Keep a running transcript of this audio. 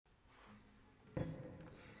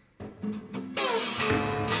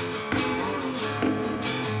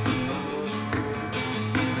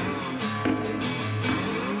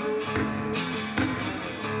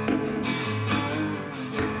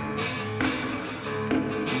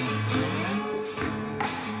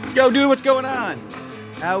Yo, dude, what's going on?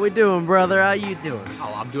 How we doing, brother? How you doing?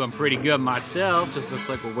 Oh, I'm doing pretty good myself. Just looks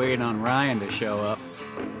like we're waiting on Ryan to show up.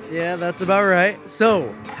 Yeah, that's about right.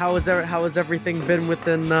 So, how has everything been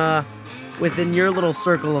within your little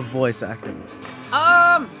circle of voice acting?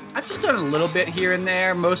 I've just done a little bit here and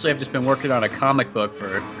there. Mostly I've just been working on a comic book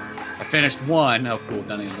I finished one. Oh, cool,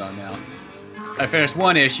 done Amazon now. I finished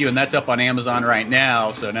one issue, and that's up on Amazon right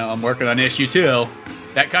now, so now I'm working on issue 2.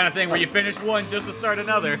 That kind of thing where you finish one just to start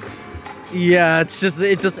another. Yeah, it's just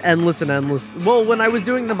endless and endless. Well, when I was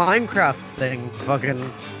doing the Minecraft thing,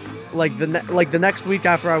 fucking the next week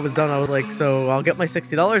after I was done, I was like, so I'll get my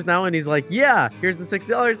 $60 now, and he's like, yeah, here's the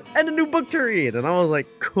 $60 and a new book to read, and I was like,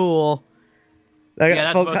 cool. Yeah,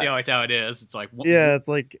 that's mostly always how it is. It's like, yeah, it's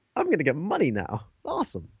like I'm gonna get money now.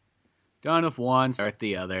 Awesome. Done with one, start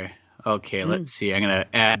the other. Okay, let's see. I'm gonna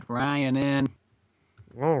add Ryan in.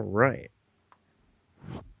 All right.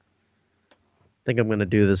 I think I'm gonna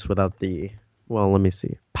do this without the. Well, let me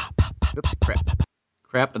see. Oops,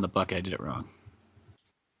 crap in the bucket. I did it wrong.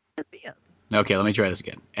 Okay, let me try this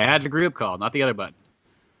again. Add the group call, not the other button.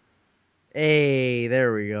 Hey,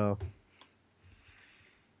 there we go.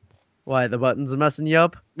 Why, the button's messing you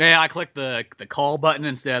up? Yeah, I clicked the call button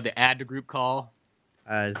instead of the add to group call.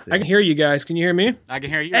 I see. I can hear you guys. Can you hear me? I can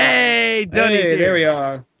hear you. Hey, Dunny's here. There we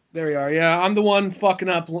are. There we are. Yeah, I'm the one fucking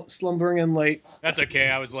up, slumbering in late. That's okay.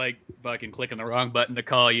 I was like fucking clicking the wrong button to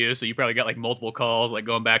call you, so you probably got like multiple calls, like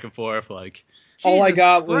going back and forth. Like, all I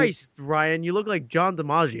got Christ, Ryan, you look like John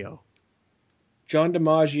DiMaggio. John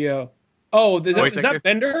DiMaggio. Oh, is that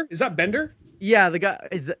Bender? Is that Bender? Yeah, the guy.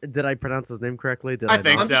 Did I pronounce his name correctly? I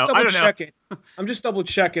think so. I don't know. I'm just double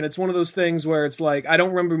checking. It's one of those things where it's like I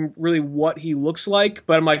don't remember really what he looks like,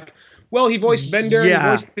 but I'm like, well, he voiced Bender, Yeah.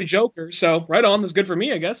 he voiced the Joker, so right on. That's good for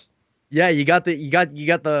me, I guess. Yeah, you got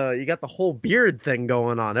the whole beard thing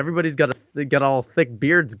going on. Everybody's got all thick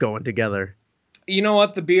beards going together. You know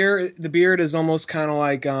what? The beard is almost kind of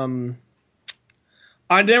like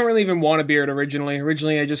I didn't really even want a beard originally.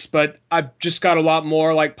 But I just got a lot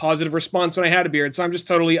more like positive response when I had a beard. So I'm just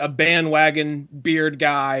totally a bandwagon beard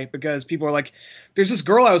guy because people are like, there's this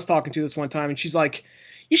girl I was talking to this one time and she's like,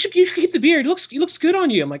 you should keep the beard. It looks good on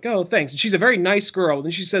you. I'm like, oh, thanks. And she's a very nice girl.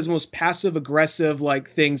 And she says the most passive aggressive like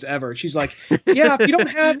things ever. She's like, yeah,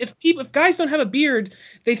 if guys don't have a beard,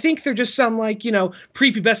 they think they're just some like,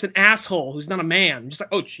 prepubescent asshole who's not a man. I'm just like,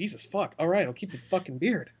 oh, Jesus, fuck. All right, I'll keep the fucking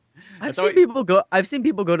beard. I've seen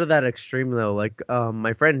people go to that extreme though. Like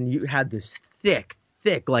my friend, you had this thick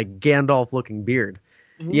like Gandalf looking beard.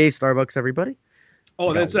 Mm-hmm. Yay, Starbucks, everybody!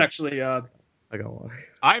 Oh, that's actually I got one.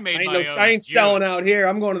 I ain't selling out here.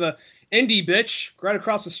 I'm going to the indie bitch right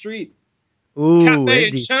across the street. Ooh,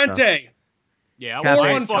 Cafe indie Enchante. Yeah,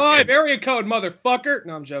 415 area code, motherfucker.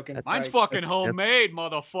 No, I'm joking. Mine's fucking homemade,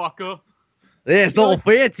 motherfucker. It's all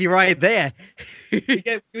fancy right there.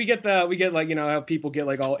 we get like how people get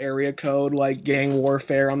like all area code like gang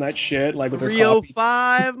warfare on that shit like with their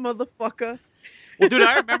 305 motherfucker. Well, dude,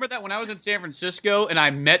 I remember that when I was in San Francisco and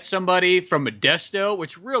I met somebody from Modesto,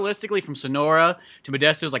 which realistically from Sonora to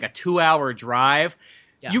Modesto is like a 2-hour drive.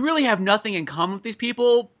 Yeah. You really have nothing in common with these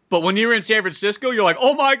people, but when you're in San Francisco, you're like,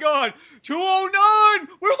 oh my god, 209,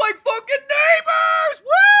 we're like fucking neighbors,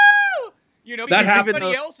 woo! Because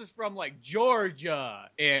everybody else is from like Georgia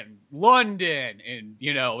and London and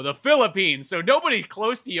the Philippines, so nobody's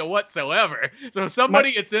close to you whatsoever. So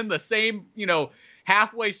somebody that's in the same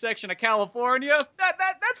halfway section of California,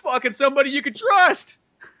 that's fucking somebody you can trust.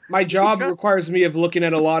 My job requires me of looking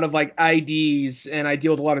at a lot of like IDs, and I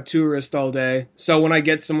deal with a lot of tourists all day. So when I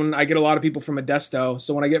get someone, I get a lot of people from Modesto.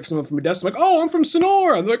 So when I get someone from Modesto, I'm like, oh, I'm from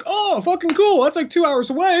Sonora. They're like, oh, fucking cool. That's like 2 hours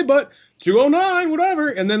away, but 209, whatever.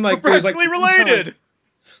 And then like we're practically related.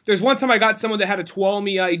 There's one time I got someone that had a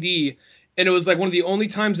Tuolumne ID, and it was like one of the only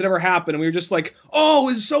times it ever happened. And we were just like, oh,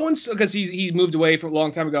 is so-and-so, because he moved away from a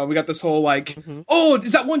long time ago. We got this whole like, oh,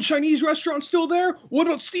 is that one Chinese restaurant still there? What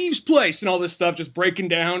about Steve's place? And all this stuff just breaking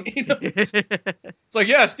down. It's like,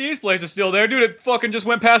 yeah, Steve's place is still there. Dude, it fucking just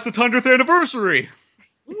went past its 100th anniversary.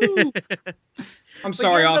 I'm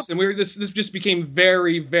sorry, Austin. This just became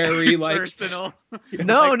very, very like personal.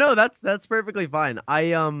 No, that's perfectly fine.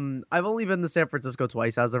 I've only been to San Francisco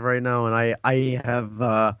twice as of right now, and I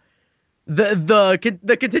have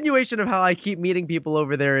the continuation of how I keep meeting people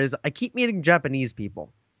over there is I keep meeting Japanese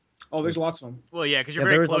people. Oh, there's lots of them. Well, yeah, because you're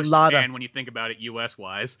very close to Japan when you think about it U.S.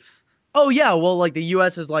 wise. Oh yeah, well, like the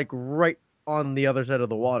U.S. is like right on the other side of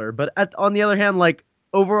the water, but on the other hand, like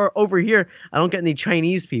over here, I don't get any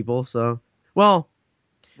Chinese people. So, well,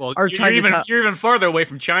 you're even farther away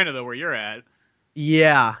from China though, where you're at.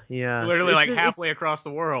 Yeah. Literally like halfway across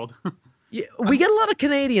the world. Yeah, we get a lot of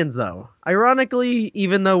Canadians though. Ironically,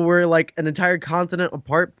 even though we're like an entire continent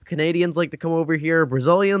apart, Canadians like to come over here.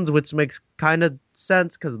 Brazilians, which makes kind of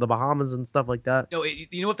sense because of the Bahamas and stuff like that. No,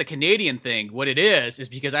 you know what the Canadian thing, what it is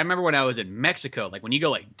because I remember when I was in Mexico, like when you go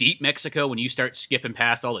like deep Mexico, when you start skipping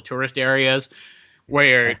past all the tourist areas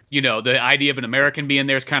where, the idea of an American being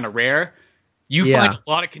there is kind of rare. You find a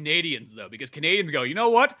lot of Canadians though, because Canadians go, you know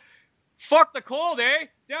what? Fuck the cold, eh?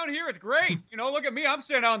 Down here it's great. Look at me. I'm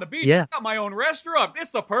sitting out on the beach. Yeah. I got my own restaurant.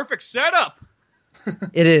 It's the perfect setup.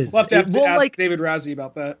 It is. We'll have to ask David Razzie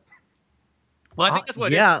about that. Well, I think that's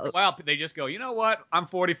what it is. For a while, they just go, you know what? I'm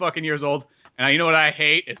 40 fucking years old, and you know what I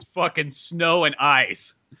hate? It's fucking snow and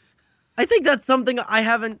ice. I think that's something I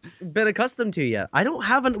haven't been accustomed to yet. We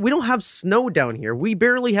don't have snow down here. We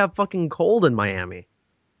barely have fucking cold in Miami.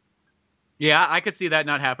 Yeah, I could see that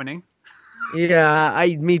not happening. Yeah,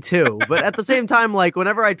 me too. But at the same time, like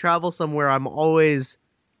whenever I travel somewhere,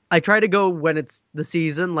 I try to go when it's the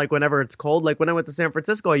season, like whenever it's cold. Like when I went to San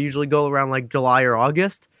Francisco, I usually go around like July or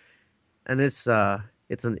August, and it's a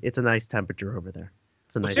nice temperature over there.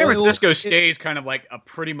 It's a nice. San Francisco stays kind of like a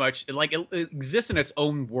pretty much like it exists in its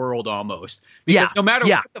own world almost. Because no matter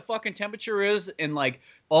what the fucking temperature is in like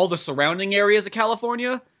all the surrounding areas of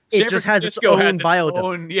California, it just has its own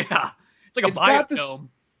biodome. It's like a biodome.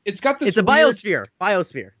 It's got this. It's a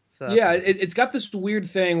biosphere. So. Yeah, it's got this weird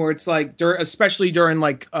thing where it's like, especially during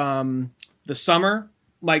like the summer,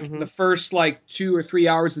 like the first like 2 or 3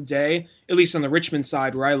 hours a day, at least on the Richmond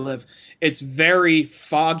side where I live, it's very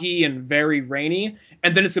foggy and very rainy,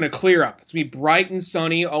 and then it's gonna clear up. It's gonna be bright and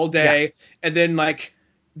sunny all day, and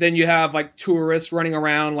then you have like tourists running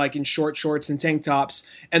around like in short shorts and tank tops,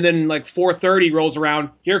 and then like 4:30 rolls around,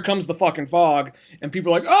 here comes the fucking fog, and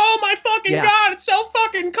people are like, oh my fucking god, it's so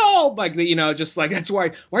fucking cold, like just like, that's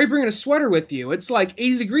why are you bringing a sweater with you? It's like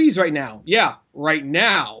 80 degrees right now. Yeah, right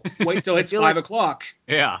now. Wait till it's 5 o'clock.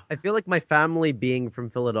 Yeah, I feel like my family being from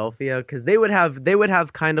Philadelphia, because they would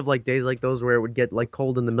have kind of like days like those where it would get like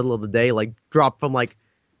cold in the middle of the day, like drop from like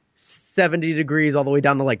 70 degrees all the way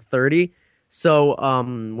down to like 30. So,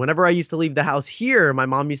 whenever I used to leave the house here, my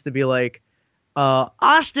mom used to be like,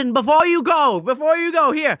 Austin, before you go,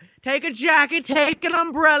 here, take a jacket, take an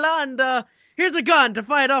umbrella, and, here's a gun to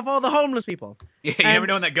fight off all the homeless people. Yeah, you never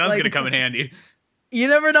know when that gun's gonna come in handy. You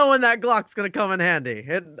never know when that Glock's gonna come in handy.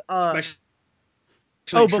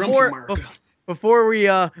 Before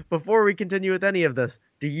we continue with any of this,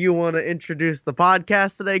 do you want to introduce the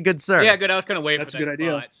podcast today, good sir? Yeah, good. I was kind of waiting for that a good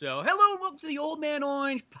spot. idea. So, hello and welcome to the Old Man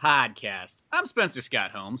Orange podcast. I'm Spencer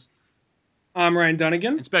Scott Holmes. I'm Ryan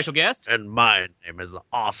Dunnigan. And special guest. And my name is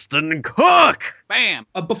Austin Cook. Bam.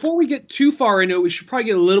 Before we get too far into it, we should probably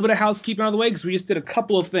get a little bit of housekeeping out of the way because we just did a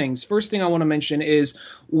couple of things. First thing I want to mention is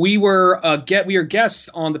we are guests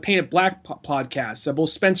on the Painted Black podcast. So both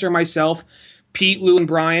Spencer and myself, Pete, Lou, and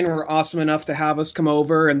Brian were awesome enough to have us come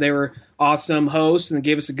over, and they were awesome hosts and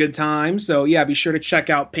gave us a good time. So, yeah, be sure to check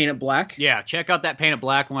out Painted Black. Yeah, check out that Painted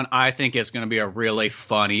Black one. I think it's going to be a really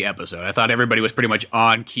funny episode. I thought everybody was pretty much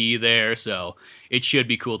on key there, so it should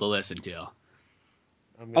be cool to listen to.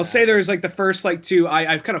 I'll say there's like the first like two.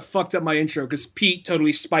 I've kind of fucked up my intro because Pete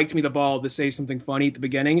totally spiked me the ball to say something funny at the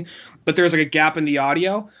beginning, but there's like a gap in the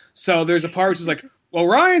audio. So there's a part which is like, well,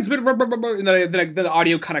 Ryan's been, and then the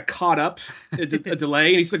audio kind of caught up, a delay,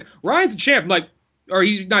 and he's like, Ryan's a champ. I'm like, or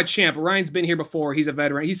he's not champ, but Ryan's been here before. He's a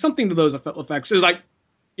veteran. He's something to those effects. So it's like,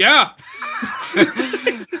 yeah.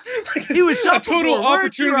 He was shot a total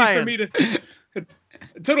opportunity for me to.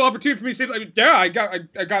 A total opportunity for me to say, like, yeah, I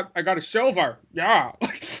got a silver. Yeah.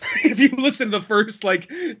 If you listen to the first, like,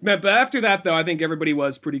 but after that, though, I think everybody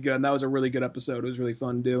was pretty good, and that was a really good episode. It was really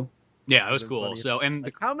fun to do. Yeah, it was cool. So, and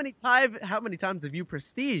like, how many times have you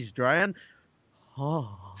prestiged, Ryan? So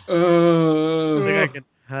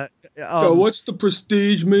what's the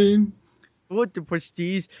prestige mean? What the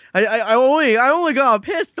prestige? I only got a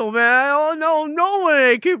pistol, man. I don't know what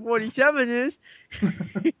an AK-47 is.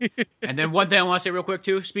 And then one thing I want to say real quick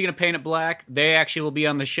too. Speaking of Painted Black, they actually will be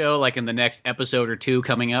on the show like in the next episode or two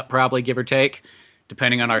coming up, probably give or take,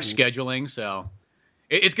 depending on our scheduling. So.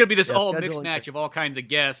 It's going to be this all mixed match of all kinds of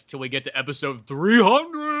guests till we get to episode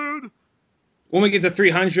 300. When we get to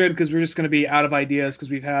 300, because we're just going to be out of ideas, because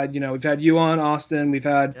we've had you on, Austin. We're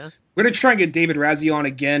going to try and get David Razzie on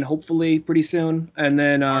again, hopefully pretty soon, and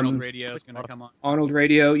then Arnold Radio is going to come on. Arnold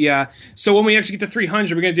Radio, yeah. So when we actually get to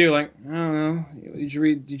 300, we're going to do like, I don't know. Did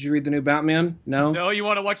you read the new Batman? No. No, you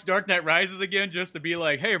want to watch Dark Knight Rises again just to be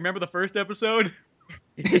like, hey, remember the first episode?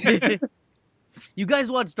 You guys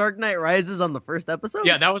watched Dark Knight Rises on the first episode?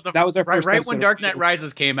 Yeah, that was our first right episode. when Dark Knight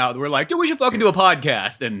Rises came out. We were like, dude, we should fucking do a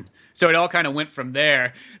podcast, and so it all kind of went from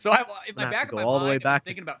there. So in my back of my mind, I've been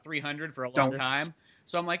thinking about 300 for a long time.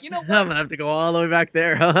 So I'm like, you know what? I'm gonna have to go all the way back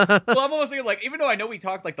there. Well, I'm almost thinking like, even though I know we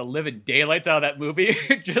talked like the living daylights out of that movie,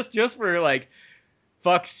 just for like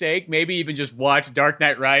fuck's sake, maybe even just watch Dark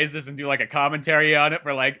Knight Rises and do like a commentary on it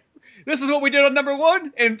for like, this is what we did on number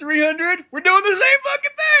 1 and 300. We're doing the same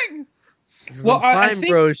fucking thing. Well, I think,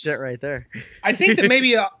 bro shit right there. I think that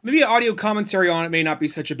maybe an audio commentary on it may not be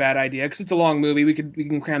such a bad idea because it's a long movie. We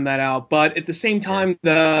can cram that out. But at the same time,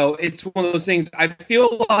 though, it's one of those things. I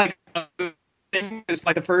feel like it's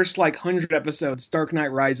like the first 100 episodes, Dark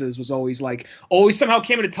Knight Rises was always somehow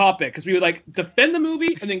came into topic because we would like defend the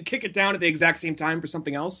movie and then kick it down at the exact same time for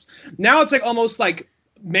something else. Now it's like almost like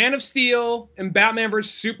Man of Steel and Batman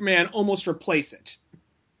vs Superman almost replace it.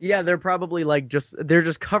 Yeah, they're probably they're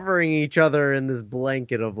just covering each other in this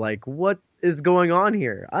blanket of like, what is going on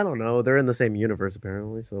here? I don't know. They're in the same universe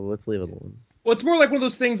apparently, so let's leave it alone. Well, it's more like one of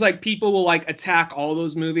those things like people will attack all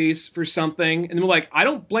those movies for something, and they're like, I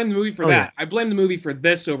don't blame the movie for that. Yeah. I blame the movie for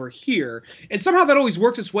this over here. And somehow that always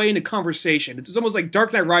works its way into conversation. It's almost like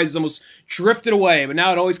Dark Knight Rises almost drifted away, but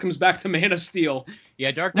now it always comes back to Man of Steel. Yeah,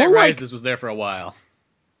 Dark Knight Rises was there for a while.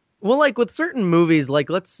 Well, with certain movies,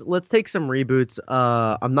 let's take some reboots.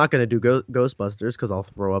 I'm not gonna do Ghostbusters because I'll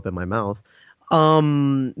throw up in my mouth.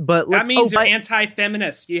 But that means you're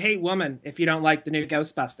anti-feminist. You hate women if you don't like the new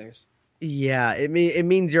Ghostbusters. Yeah, it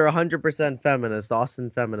means you're 100% feminist.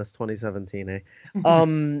 Austin Feminist 2017, eh?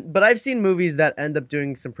 But I've seen movies that end up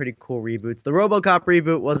doing some pretty cool reboots. The RoboCop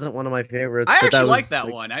reboot wasn't one of my favorites. I actually like that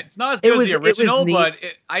one. It's not as good as the original, but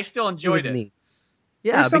I still enjoyed it. Neat.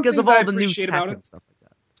 Yeah, because of all the new tech and stuff like that.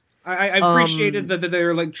 I appreciated that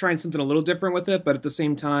they're trying something a little different with it, but at the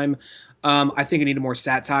same time, I think it needed more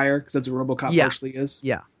satire because that's what RoboCop partially is.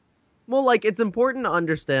 Yeah. Well, it's important to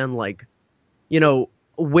understand,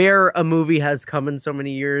 where a movie has come in so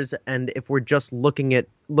many years, and if we're just looking at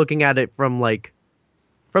it from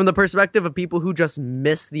the perspective of people who just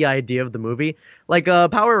miss the idea of the movie,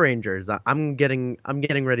 Power Rangers. I'm getting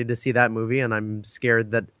ready to see that movie, and I'm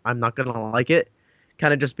scared that I'm not gonna like it,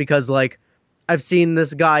 kind of just because I've seen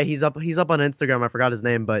this guy. He's up on Instagram. I forgot his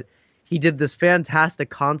name, but he did this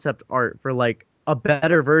fantastic concept art for a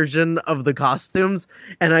better version of the costumes.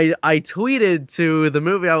 And I tweeted to the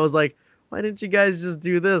movie. I was like, why didn't you guys just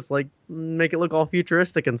do this? Make it look all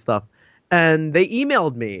futuristic and stuff. And they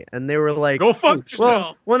emailed me and they were like, go fuck yourself.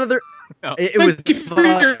 Well, one of their it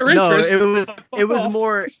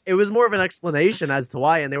was more of an explanation as to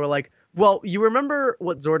why. And they were like, well, you remember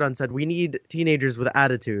what Zordon said? We need teenagers with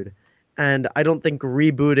attitude. And I don't think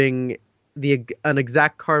rebooting an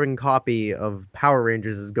exact carbon copy of Power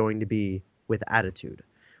Rangers is going to be with attitude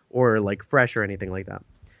or fresh or anything like that.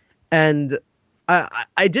 And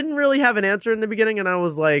I didn't really have an answer in the beginning, and I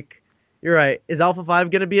was like, you're right. Is Alpha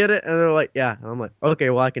 5 going to be in it? And they're like, yeah. And I'm like, okay,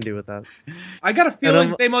 well, I can do with that. I got a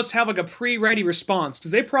feeling they must have a pre-ready response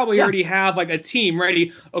because they probably already have a team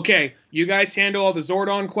ready. Okay, you guys handle all the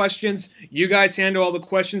Zordon questions. You guys handle all the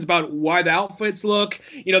questions about why the outfits look.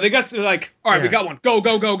 They guys are like, all right, we got one. Go,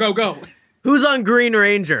 go, go, go, go. Who's on Green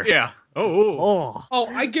Ranger? Yeah. Oh!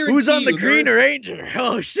 I guarantee who's on the Green Ranger?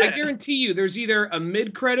 Oh shit! I guarantee you, there's either a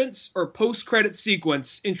mid-credits or post-credit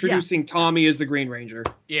sequence introducing Tommy as the Green Ranger.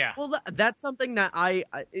 Yeah. Well, that's something that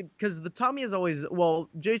because the Tommy is always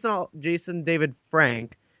Jason David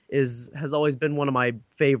Frank has always been one of my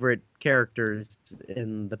favorite characters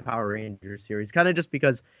in the Power Rangers series. Kind of just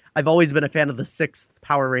because I've always been a fan of the 6th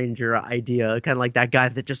Power Ranger idea, kind of like that guy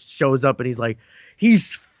that just shows up and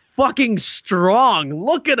he's fucking strong.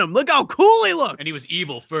 Look at him. Look how cool he looks. And he was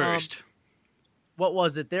evil first. What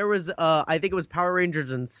was it? There was I think it was Power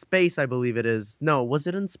Rangers in Space, I believe it is. No, was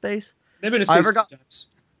it in space? They've been in space a few times.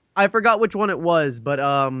 I forgot which one it was, but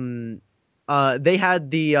they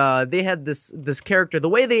had this character. The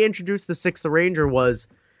way they introduced the 6th Ranger was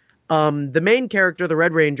the main character, the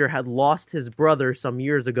Red Ranger, had lost his brother some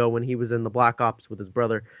years ago when he was in the Black Ops with his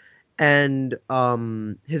brother. And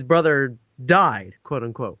his brother died, quote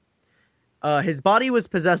unquote. His body was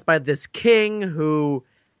possessed by this king who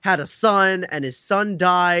had a son, and his son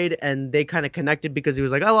died, and they kind of connected because he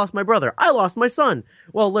was like, I lost my brother. I lost my son.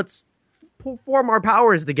 Well, let's form our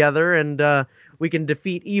powers together, and we can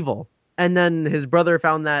defeat evil. And then his brother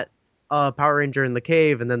found that Power Ranger in the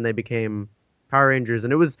cave, and then they became Power Rangers.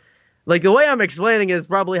 And it was, the way I'm explaining is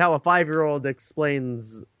probably how a 5-year-old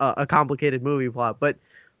explains a complicated movie plot, but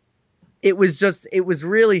it was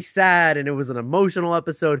really sad, and it was an emotional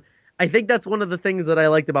episode. I think that's one of the things that I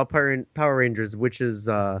liked about Power Rangers, which is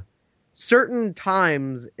certain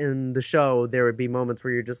times in the show there would be moments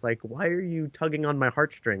where you're just like, why are you tugging on my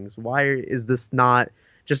heartstrings? Why is this not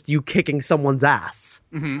just you kicking someone's ass?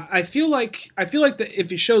 Mm-hmm. I feel like that if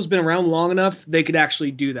the show's been around long enough, they could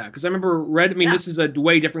actually do that. Because I remember this is a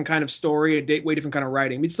way different kind of story, way different kind of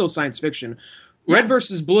writing. I mean, it's still science fiction. Red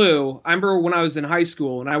versus Blue. I remember when I was in high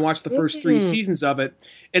school and I watched the first 3 seasons of it,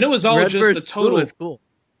 and it was all just a total. Blue is cool.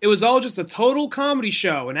 It was all just a total comedy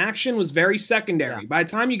show, and action was very secondary. Yeah. By the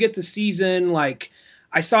time you get to season,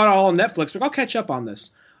 I saw it all on Netflix, but I'll catch up on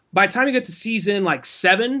this. By the time you get to season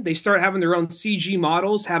 7, they start having their own CG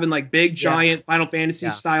models, having big, giant Final Fantasy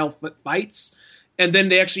style fights. And then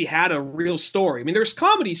they actually had a real story. I mean, there's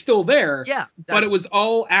comedy still there, but it was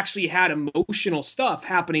all actually had emotional stuff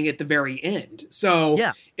happening at the very end. So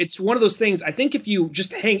it's one of those things. I think if you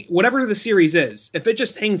just whatever the series is, if it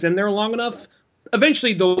just hangs in there long enough,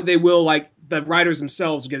 eventually, though, they will, the writers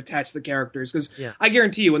themselves get attached to the characters. Because I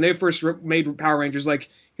guarantee you, when they first made Power Rangers,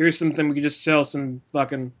 here's something we can just sell some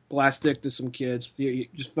fucking plastic to some kids. You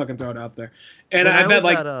just fucking throw it out there. And I bet,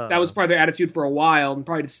 that was probably their attitude for a while, and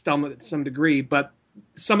probably to some degree. But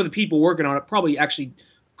some of the people working on it probably actually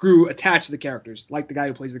grew attached to the characters, like the guy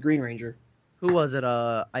who plays the Green Ranger. Who was it?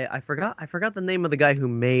 I forgot the name of the guy who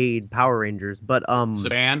made Power Rangers, but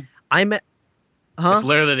Saban. I met. Huh? It's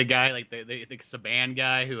literally the guy, the Saban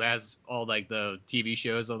guy who has all the TV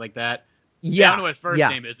shows like that. Yeah, I don't know what his first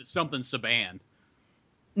name is. It's something Saban.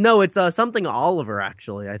 No, it's something Oliver.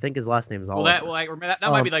 Actually, I think his last name is Oliver. That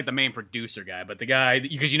might be the main producer guy, but the guy,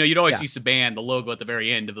 because you'd always see Saban, the logo at the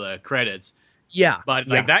very end of the credits. Yeah, but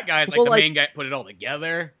that guy's the main guy put it all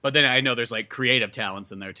together. But then I know there's creative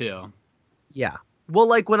talents in there too. Yeah. Well,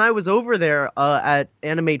 when I was over there at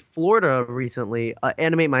Animate Florida recently,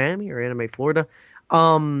 Animate Miami or Animate Florida,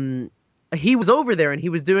 he was over there and he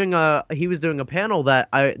was doing a panel that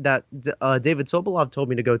David Sobolov told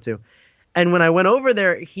me to go to, and when I went over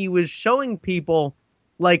there, he was showing people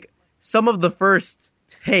some of the first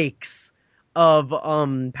takes of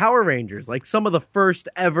Power Rangers, some of the first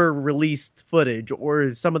ever released footage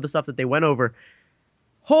or some of the stuff that they went over.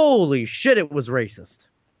 Holy shit, it was racist.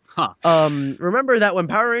 Huh. Remember that when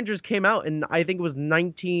Power Rangers came out in, I think it was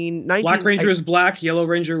 19 Black Ranger was black, Yellow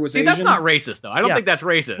Ranger was Asian. That's not racist, though. I don't think that's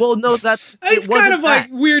racist. Well, no, it's kind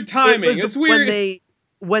of weird timing. It's weird.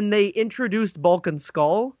 When they introduced Bulk and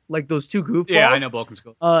Skull, those two goofballs. Yeah, I know Bulk and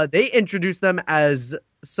Skull. They introduced them as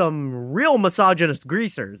some real misogynist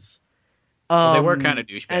greasers. They were kind of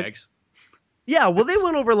douchebags. Yeah, well, they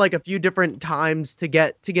went over a few different times to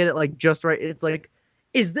get it just right. It's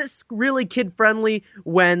is this really kid friendly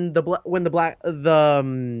when the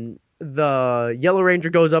Yellow Ranger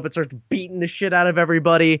goes up and starts beating the shit out of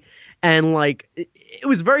everybody, and it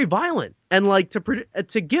was very violent, and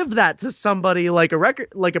to give that to somebody like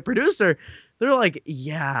a producer, they're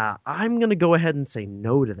yeah, I'm gonna go ahead and say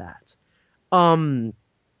no to that.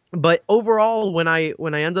 But overall, when I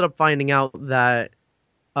ended up finding out that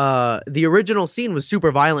the original scene was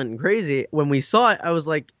super violent and crazy, when we saw it, I was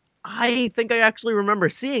like, I think I actually remember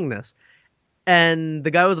seeing this. And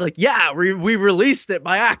the guy was like, yeah, we released it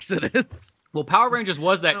by accident. Well, Power Rangers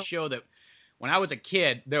was that show that when I was a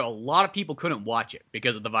kid, there were a lot of people couldn't watch it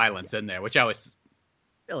because of the violence in there, which is always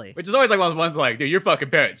one of the ones dude, your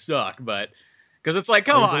fucking parents suck. But because it's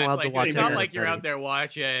come on, it's not like you're out there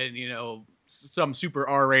watching, some super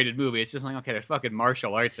R-rated movie. It's just okay, there's fucking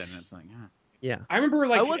martial arts in it. It's yeah. I remember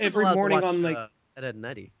every morning on Ed, and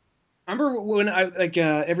Eddie. I remember when I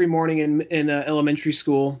every morning in elementary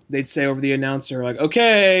school, they'd say over the announcer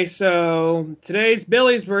okay, so today's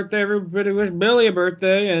Billy's birthday. Everybody wish Billy a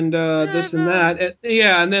birthday, and this and that.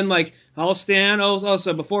 And then I'll stand.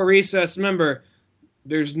 Also before recess, remember,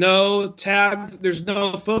 there's no tag, there's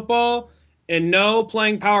no football, and no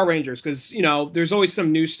playing Power Rangers because there's always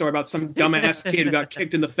some news story about some dumbass kid who got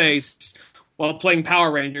kicked in the face while playing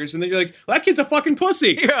Power Rangers, and then you're like, well, that kid's a fucking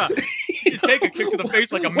pussy. Yeah, you should take a kick to the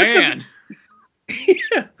face like a man.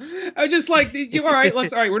 Yeah, I just all right,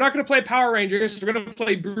 we're not going to play Power Rangers. We're going to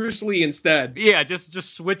play Bruce Lee instead. Yeah, just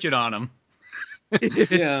switch it on him.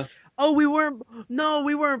 Yeah. Oh, we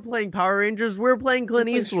weren't playing Power Rangers. We were playing Clint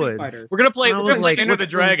Eastwood. We're gonna play Enter the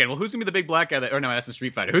Dragon. Well, who's gonna be the big black guy that? Or no, that's in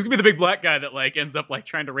Street Fighter. Who's gonna be the big black guy that ends up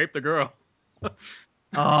trying to rape the girl?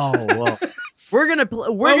 Oh well. We're gonna play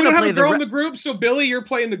have a girl in the group. So Billy, you're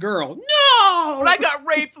playing the girl. No, but I got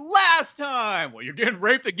raped last time. Well, you're getting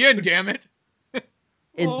raped again, damn it.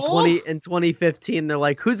 In 2015, they're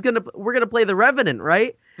like, we're gonna play the Revenant,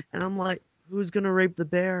 right? And I'm like, Who's gonna rape the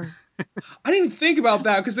bear? I didn't even think about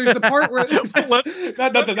that because there's the part where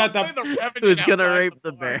Who's gonna rape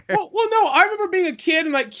the bear? Well, no. I remember being a kid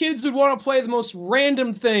and like kids would want to play the most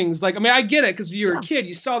random things. Like, I mean, I get it because you were a kid,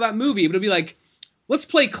 you saw that movie, but it'd be like, let's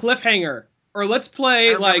play Cliffhanger or let's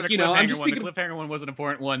play like I'm just thinking the Cliffhanger one was an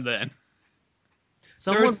important one then.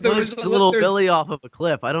 Someone pushed little Billy off of a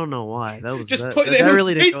cliff. I don't know why. That was that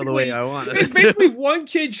really didn't go the way I wanted. It's basically one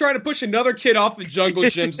kid trying to push another kid off the jungle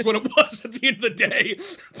gym. Is what it was at the end of the day.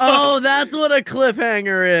 Oh, that's what a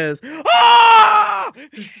cliffhanger is. Ah!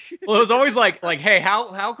 Well, it was always like, hey,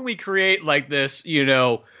 how can we create like this?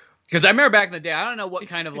 Because I remember back in the day, I don't know what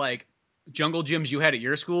kind of like jungle gyms you had at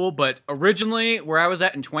your school, but originally where I was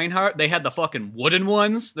at in Twainhart, they had the fucking wooden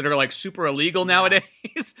ones that are like super illegal nowadays.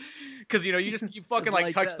 Because, you fucking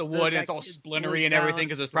like touch the wood and it's all splintery and everything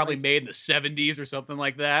because it was probably made in the 70s or something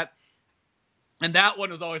like that. And that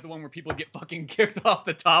one was always the one where people get fucking kicked off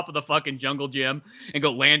the top of the fucking jungle gym and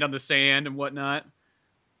go land on the sand and whatnot.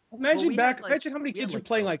 Imagine how many kids are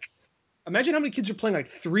playing like... Imagine how many kids are playing like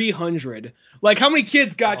 300. Like how many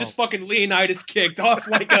kids got just fucking Leonidas kicked off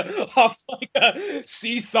like a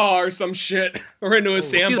seesaw or some shit or into a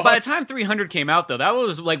sandbox. See, by the time 300 came out though, that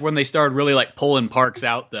was like when they started really like pulling parks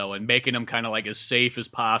out though and making them kind of like as safe as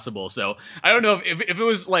possible. So I don't know if it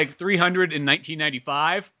was like 300 in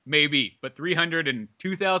 1995, maybe, but 300 in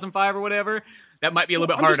 2005 or whatever, that might be a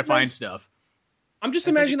little bit harder to find stuff. I'm just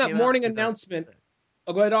imagining that morning announcement.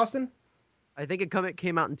 Oh, go ahead, Austin. I think it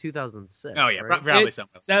came out in 2006. Oh yeah, right? probably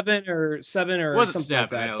something. Seven or it wasn't something 7, like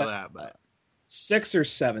that. I know that, but 6 or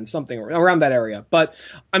 7, something around that area. But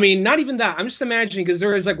I mean, not even that. I'm just imagining because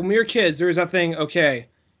there is like when we were kids, there was that thing. Okay,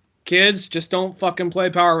 kids, just don't fucking play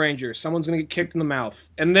Power Rangers. Someone's gonna get kicked in the mouth.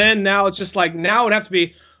 And then now it's just like now it'd have to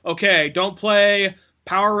be okay. Don't play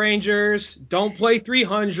Power Rangers. Don't play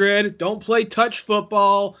 300. Don't play touch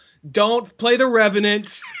football. Don't play the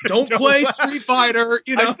Revenant. Don't play Street Fighter.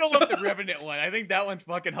 I still love the Revenant one. I think that one's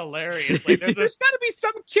fucking hilarious. Like, there's got to be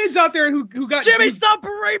some kids out there who got Jimmy, stop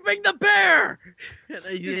raping the bear.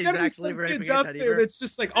 There's got to be some kids out there that's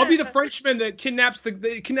just like, I'll be the Frenchman that kidnaps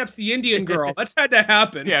the Indian girl. That's had to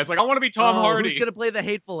happen. Yeah, it's like I want to be Tom Hardy. Who's gonna play the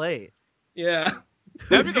Hateful Eight? Yeah.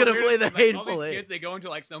 Who's gonna play the Hateful Eight? All these kids, they go into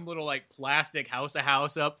like some little like plastic house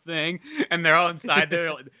up thing, and they're all inside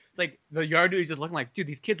there. It's like the yard dude's just looking like, dude,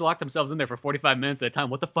 these kids lock themselves in there for 45 minutes at a time.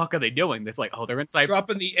 What the fuck are they doing? It's like, oh, they're inside,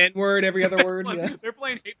 dropping the N-word every other word. They're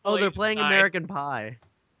playing Hateful Oh, they're Eight playing inside. American Pie.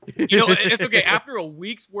 It's okay. After a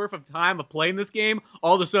week's worth of time of playing this game,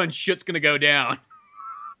 all of a sudden shit's gonna go down.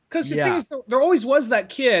 Because the thing is, there always was that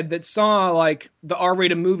kid that saw like the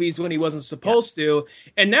R-rated movies when he wasn't supposed to,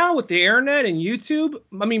 and now with the internet and YouTube,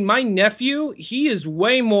 I mean, my nephew, he is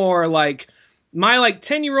way more like my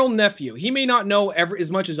 10-year-old nephew. He may not know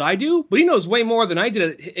as much as I do, but he knows way more than I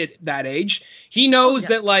did at that age. He knows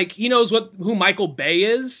that he knows who Michael Bay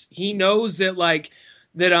is. He knows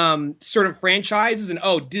that certain franchises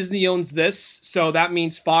and Disney owns this, so that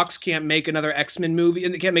means Fox can't make another X-Men movie,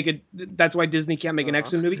 and they can't make it. That's why Disney can't make an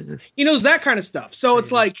X-Men movie. He knows that kind of stuff. So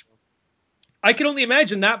it's like, I can only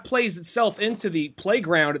imagine that plays itself into the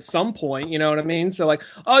playground at some point. You know what I mean? So like,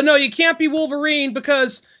 oh no, you can't be Wolverine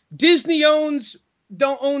because Disney don't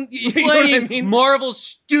own. You know what I mean? Marvel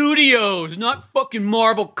Studios, not fucking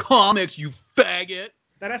Marvel Comics. You faggot.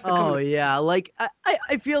 That has to come yeah, like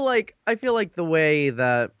I feel like the way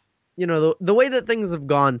that the way that things have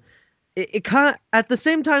gone, it kind of, at the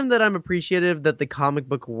same time that I'm appreciative that the comic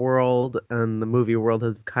book world and the movie world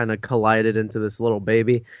have kind of collided into this little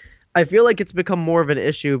baby, I feel like it's become more of an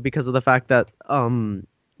issue because of the fact that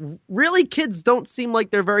really kids don't seem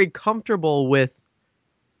like they're very comfortable with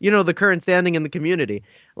the current standing in the community.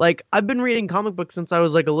 Like, I've been reading comic books since I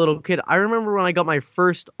was like a little kid. I remember when I got my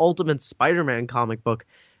first Ultimate Spider-Man comic book.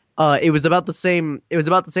 It was about the same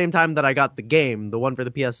time that I got the game, the one for the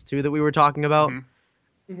PS2 that we were talking about.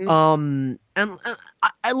 Mm-hmm. And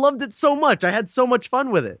I loved it so much. I had so much fun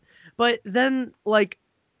with it. But then, like,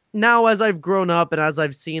 now as I've grown up and as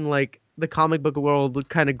I've seen like the comic book world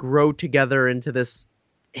kind of grow together into this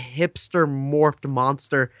hipster morphed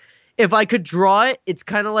monster, if I could draw it, it's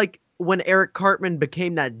kind of like when Eric Cartman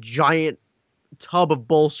became that giant tub of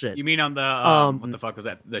bullshit. You mean on the what the fuck was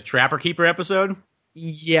that? The Trapper Keeper episode?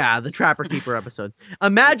 Yeah, the Trapper Keeper episode.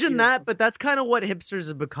 Imagine that, but that's kind of what hipsters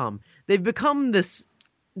have become. They've become this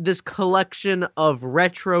collection of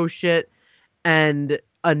retro shit and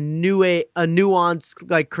a nuanced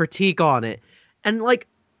like critique on it. And like,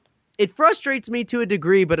 it frustrates me to a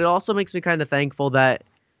degree, but it also makes me kind of thankful that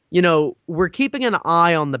we're keeping an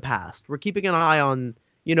eye on the past. We're keeping an eye on,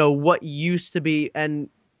 what used to be, and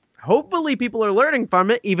hopefully people are learning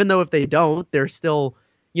from it, even though if they don't, they're still,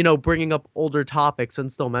 bringing up older topics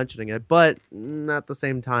and still mentioning it. But at the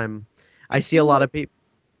same time, I see a lot of people.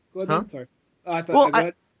 Go ahead. Sorry. I thought.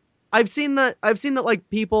 Well, I've seen that like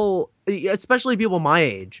people, especially people my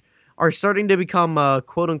age, are starting to become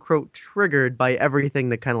quote unquote triggered by everything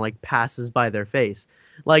that kind of like passes by their face.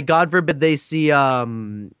 Like, God forbid they see.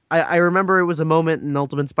 I remember it was a moment in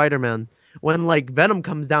Ultimate Spider-Man when like Venom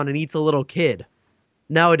comes down and eats a little kid.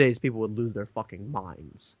 Nowadays, people would lose their fucking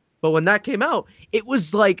minds. But when that came out, it was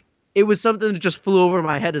something that just flew over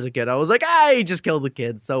my head as a kid. I was like, he just killed the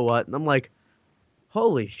kid. So what? And I'm like,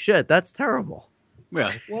 holy shit, that's terrible.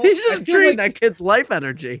 Yeah. Well, he's just draining that kid's life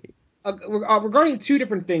energy. Regarding two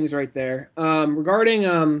different things right there.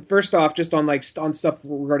 Regarding first off, just on stuff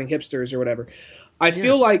regarding hipsters or whatever. I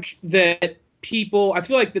feel like that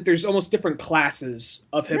there's almost different classes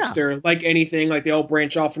of hipster, like anything, like they all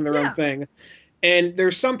branch off from their own thing. And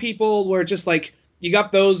there's some people where just like you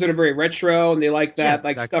got those that are very retro and they like that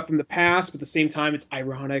stuff from the past, but at the same time it's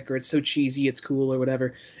ironic or it's so cheesy, it's cool or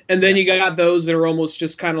whatever. And then you got those that are almost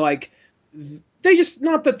just kind of like they just,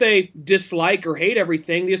 not that they dislike or hate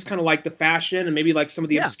everything, they just kind of like the fashion and maybe like some of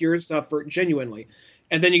the obscure stuff for genuinely.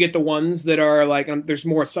 And then you get the ones that are like, there's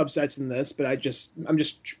more subsets in this, but I'm just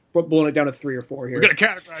blowing it down to 3 or 4 here. We're gonna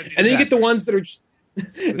categorize it. And then you get the ones that are,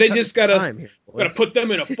 they just gotta put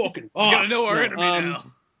them in a fucking box. You gotta know our enemy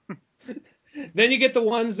now. Then you get the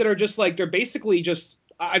ones that are just like, they're basically just,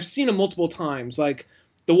 I've seen them multiple times, like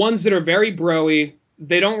the ones that are very broy,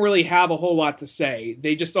 they don't really have a whole lot to say.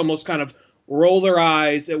 They just almost kind of roll their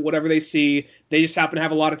eyes at whatever they see. They just happen to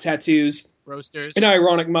have a lot of tattoos. Roasters. An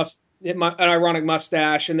ironic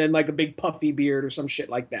mustache, and then like a big puffy beard or some shit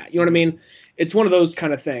like that. You know what I mean? It's one of those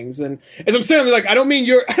kind of things. And as I'm saying, like, I don't mean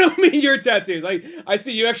your tattoos. I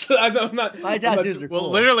see you actually. I'm not. My tattoos are cool. Well,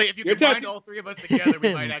 literally, if you combine all 3 of us together,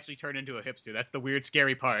 we might actually turn into a hipster. That's the weird,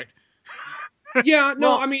 scary part. Yeah,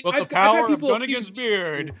 no, I mean, the power of Gunnigan's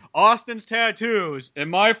beard, Austin's tattoos, and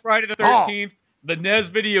my Friday the 13th, the NES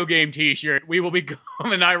video game T-shirt, we will become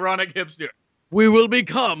an ironic hipster. We will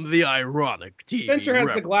become the ironic TV. Spencer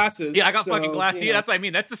has the glasses. Yeah, I got fucking glasses. Yeah, that's what I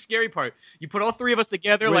mean. That's the scary part. You put all 3 of us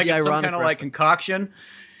together like it's some kind of like concoction.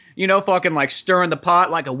 You know, fucking like stirring the pot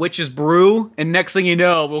like a witch's brew. And next thing you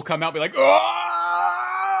know, we'll come out and be like,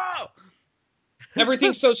 oh!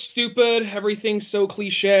 Everything's so stupid. Everything's so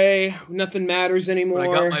cliche. Nothing matters anymore. I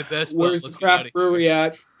got my best. Where's the craft brewery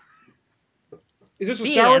at? Is this a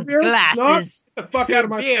sour beer? Glasses. Get the fuck out of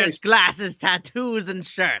my face. Glasses, tattoos, and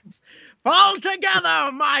shirts. All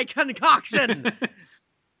together, my concoction.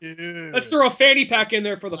 Let's throw a fanny pack in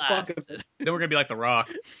there for the fuck of it. Then we're gonna be like The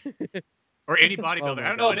Rock, or any bodybuilder. I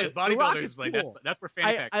don't know what it is. Bodybuilders is like cool. That's where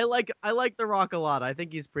fanny packs. I like The Rock a lot. I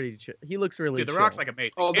think he's pretty. He looks really. Dude, The Rock's like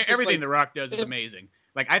amazing. Everything The Rock does is amazing.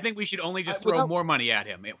 Like, I think we should only just throw more money at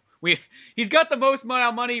him. He's got the most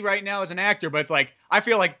money right now as an actor, but it's like I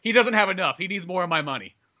feel like he doesn't have enough. He needs more of my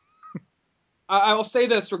money. I will say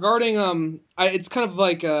this regarding it's kind of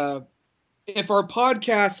like if our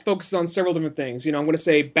podcast focuses on several different things, I'm going to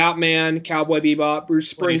say Batman, Cowboy Bebop,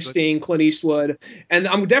 Bruce Springsteen, Clint Eastwood, and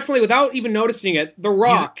I'm definitely, without even noticing it, The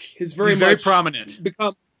Rock is very prominent.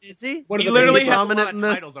 Become. Is he? He literally has a lot of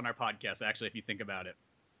titles on our podcast. Actually, if you think about it.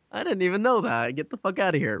 I didn't even know that. Get the fuck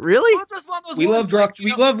out of here! Really? Well, it's just one of those we love Rock.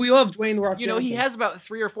 We love Dwayne The Rock. He has about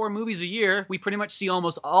 3 or 4 movies a year. We pretty much see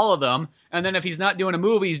almost all of them. And then if he's not doing a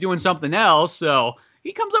movie, he's doing something else. So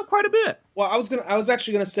he comes up quite a bit. Well, I was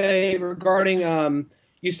actually gonna say regarding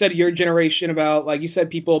you said your generation about like you said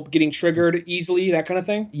people getting triggered easily, that kind of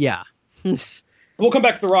thing. Yeah. We'll come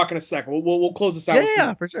back to The Rock in a second. We'll close this out.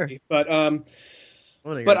 Yeah, for sure. But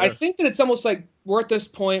I think that it's almost like we're at this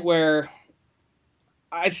point where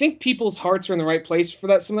I think people's hearts are in the right place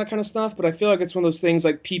for some of that kind of stuff, but I feel like it's one of those things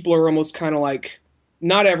like people are almost kind of like,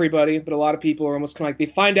 not everybody, but a lot of people are almost kind of like,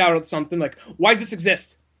 they find out something like, why does this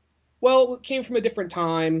exist? Well, it came from a different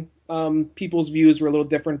time. People's views were a little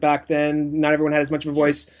different back then. Not everyone had as much of a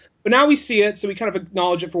voice. But now we see it, so we kind of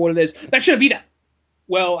acknowledge it for what it is. That shouldn't be that.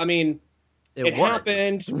 Well, I mean, it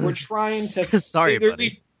happened. We're trying to... Sorry,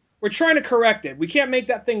 buddy. We're trying to correct it. We can't make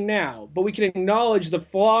that thing now, but we can acknowledge the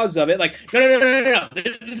flaws of it. Like, no.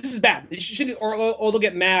 This is bad. Or they'll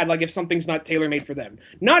get mad, like, if something's not tailor-made for them.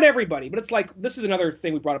 Not everybody, but it's like, this is another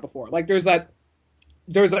thing we brought up before. Like, there's that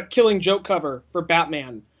Killing Joke cover for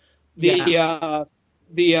Batman. With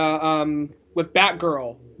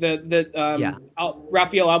Batgirl that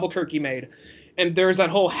Raphael Albuquerque made. And there's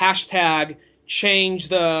that whole hashtag change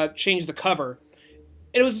the cover.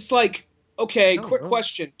 And it was just like, okay, quick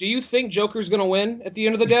question. Do you think Joker's going to win at the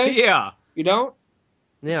end of the day? Yeah. You don't?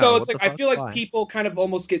 Yeah. So it's like, I feel like people kind of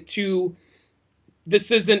almost get too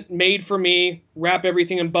this isn't made for me. Wrap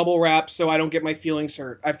everything in bubble wrap so I don't get my feelings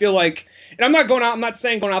hurt. I feel like, and I'm not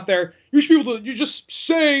saying going out there, you should be able to, you just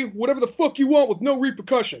say whatever the fuck you want with no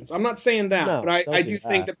repercussions. I'm not saying that, No, but I do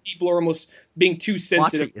think that people are almost being too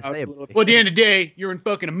sensitive. Watch what you say. Well, at the end of the day, you're in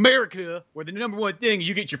fucking America, where the number one thing is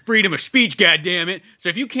you get your freedom of speech, goddammit. So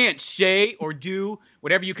if you can't say or do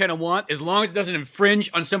whatever you kind of want, as long as it doesn't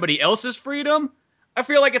infringe on somebody else's freedom, I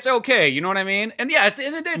feel like it's okay. You know what I mean? And yeah, at the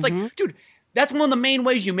end of the day, it's like, dude, that's one of the main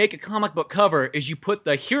ways you make a comic book cover is you put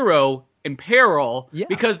the hero in peril,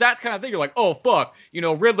 because that's kind of thing. You're like, oh fuck,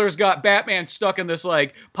 Riddler's got Batman stuck in this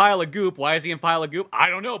like pile of goop. Why is he in pile of goop? I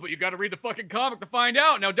don't know, but you got to read the fucking comic to find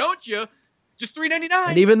out. Now, don't you? Just $3.99.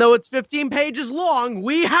 And even though it's 15 pages long,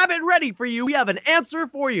 we have it ready for you. We have an answer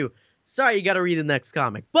for you. Sorry, you got to read the next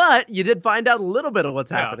comic, but you did find out a little bit of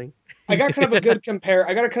what's happening. I got kind of a good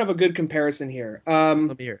comparison here. Let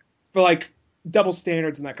me hear it. For like double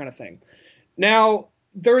standards and that kind of thing. Now,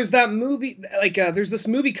 there is that movie, there's this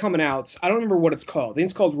movie coming out. I don't remember what it's called. I think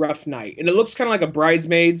it's called Rough Night. And it looks kind of like a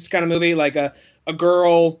Bridesmaids kind of movie, like a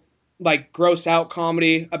girl, like, gross out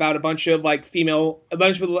comedy about a bunch of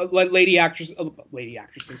lady actresses.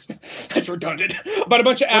 That's redundant. About a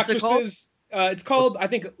bunch of actresses. It's called, I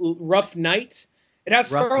think, Rough Night. It has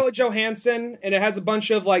Scarlett Johansson, and it has a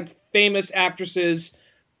bunch of, like, famous actresses.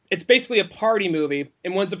 It's basically a party movie,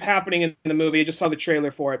 and what ends up happening in the movie, I just saw the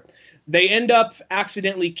trailer for it, they end up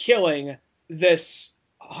accidentally killing this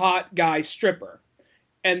hot guy stripper.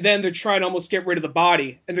 And then they're trying to almost get rid of the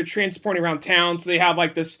body, and they're transporting around town, so they have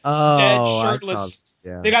like this dead shirtless...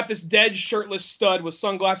 They got this dead shirtless stud with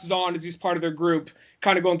sunglasses on as he's part of their group,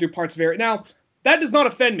 kind of going through parts of it. Now, that does not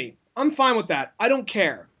offend me. I'm fine with that. I don't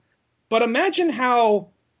care. But imagine how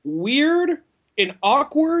weird and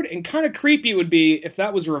awkward and kind of creepy it would be if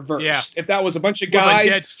that was reversed. Yeah. If that was a bunch of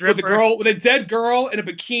guys with a dead girl in a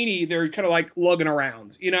bikini, they're kind of like lugging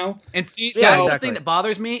around, And see, the thing that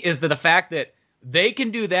bothers me is the fact that they can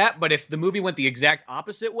do that, but if the movie went the exact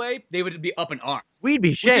opposite way, they would be up in arms. We'd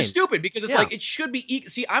be shamed. Which is stupid, because it's like, it should be...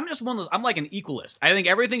 See, I'm just one of those... I'm like an equalist. I think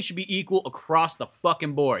everything should be equal across the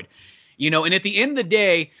fucking board. And at the end of the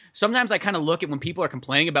day, sometimes I kind of look at when people are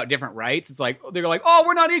complaining about different rights, it's like, they're like, oh,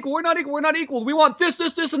 we're not equal, we want this,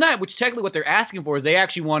 and that, which technically what they're asking for is they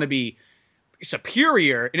actually want to be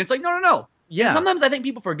superior, and it's like, no. Yeah. And sometimes I think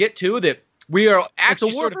people forget, too, that we are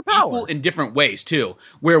actually sort of equal in different ways, too,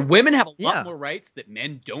 where women have a lot more rights that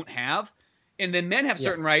men don't have, and then men have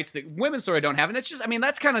certain rights that women sort of don't have, and it's just,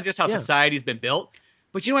 that's kind of just how society's been built.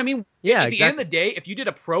 But you know what I mean? Yeah, at the end of the day, if you did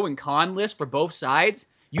a pro and con list for both sides,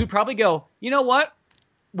 you'd probably go, you know what?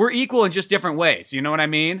 We're equal in just different ways. You know what I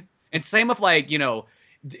mean? And same with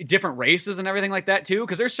different races and everything like that too.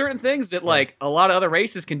 Because there's certain things that like a lot of other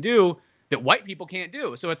races can do that white people can't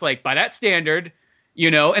do. So it's like by that standard,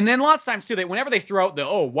 and then lots of times too, whenever they throw out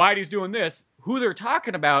Whitey's doing this, who they're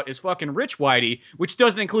talking about is fucking rich Whitey, which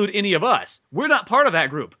doesn't include any of us. We're not part of that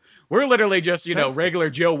group. We're literally just, regular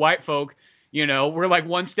Joe white folk. We're like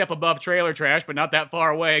one step above trailer trash, but not that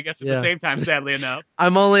far away, I guess, at the same time, sadly enough.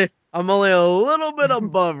 I'm only a little bit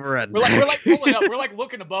above red. We're like pulling up. We're like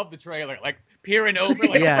looking above the trailer, like peering over,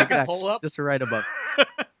 like exactly. Pull up. Just right above.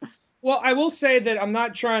 Well, I will say that I'm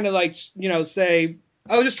not trying to say,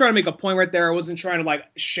 I was just trying to make a point right there. I wasn't trying to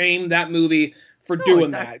shame that movie for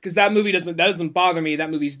doing that, because that movie doesn't bother me. That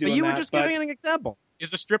movie's doing that. But you were just giving an example. Is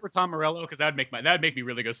the stripper Tom Morello? Because that'd make me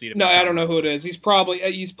really go see it. No, I don't know who it is. He's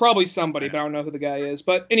probably somebody, but I don't know who the guy is.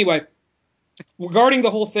 But anyway, regarding the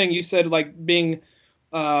whole thing, you said being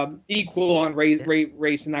equal on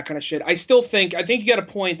race and that kind of shit. I think you got a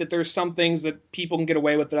point that there's some things that people can get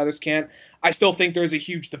away with that others can't. I still think there's a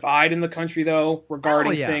huge divide in the country though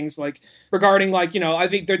regarding things I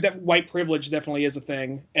think white privilege definitely is a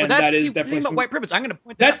thing, and that is definitely white privilege. I'm going to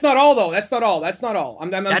point that. That's not all though. That's not all.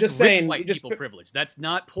 I'm just saying white people privilege. That's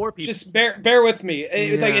not poor people. Just bear with me.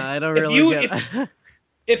 I don't really get it.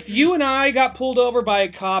 If you and I got pulled over by a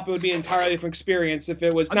cop, it would be an entirely different experience. If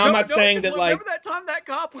it was, I'm not saying that remember that time that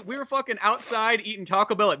cop, we were fucking outside eating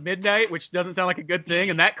Taco Bell at midnight, which doesn't sound like a good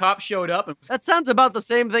thing, and that cop showed up. That sounds about the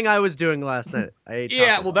same thing I was doing last night. I ate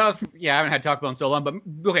Taco Bell. I haven't had Taco Bell in so long, but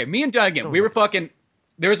okay, me and Doug again, we were fucking.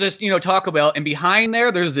 There's this, Taco Bell, and behind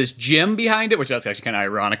there's this gym behind it, which that's actually kind of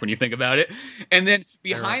ironic when you think about it. And then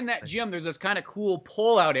behind that gym, there's this kind of cool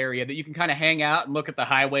pull-out area that you can kind of hang out and look at the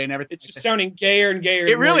highway and everything. It's just sounding gayer and gayer.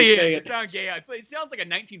 It really is. It sounds gay. It sounds like a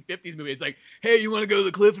 1950s movie. It's like, hey, you want to go to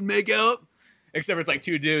the cliff and make out? Except it's like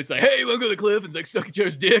two dudes like, hey, you want to go to the cliff and suck each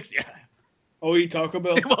other's dicks? Yeah. Oh, eat Taco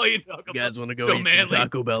Bell? Well, eat Taco Bell. You guys want to go eat some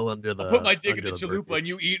Taco Bell under the... I'll put my dick in the chalupa and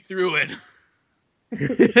you eat through it.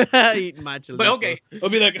 Eating my But okay, it'll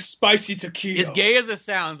be like a spicy taquito. as gay as it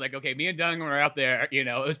sounds, like, okay, me and Duncan were out there,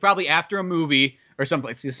 it was probably after a movie or something.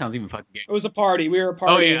 Like, this sounds even fucking gay. It was a party. We were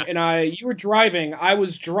partying, and you were driving. I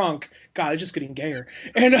was drunk. God, it's just getting gayer.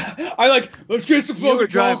 And let's get some fucking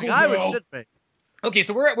driving. I was shit. Okay,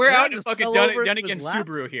 so we're out in fucking Dunnigan's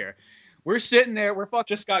Subaru here. We're sitting there. We're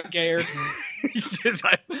fucking just got gayer.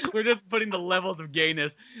 We're just putting the levels of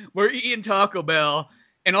gayness. We're eating Taco Bell,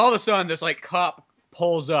 and all of a sudden, this like cop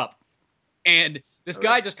pulls up, and this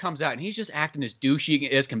guy just comes out, and he's just acting as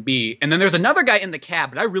douchey as can be. And then there's another guy in the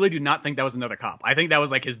cab, but I really do not think that was another cop. I think that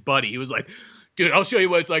was like his buddy. He was like, "Dude, I'll show you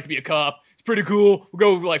what it's like to be a cop. It's pretty cool.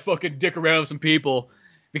 We'll go like fucking dick around with some people."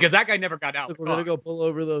 Because that guy never got out. We're gonna go pull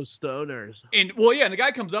over those stoners. And and the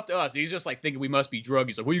guy comes up to us. He's just like thinking we must be drunk.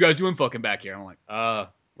 He's like, "What are you guys doing fucking back here?" I'm like,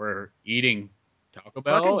 we're eating Taco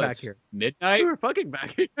Bell. Fucking back here. Midnight. We're fucking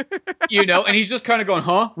back here. And he's just kind of going,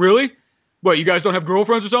 "Huh? Really? What? You guys don't have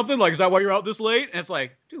girlfriends or something? Like, is that why you're out this late?" And it's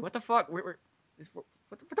like, dude, what the fuck? What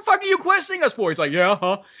the fuck are you questioning us for? He's like, "Yeah,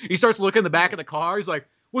 huh?" He starts looking in the back of the car. He's like,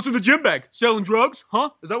 "What's in the gym bag? Selling drugs?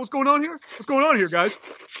 Huh? Is that what's going on here? What's going on here, guys?"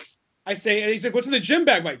 He's like, "What's in the gym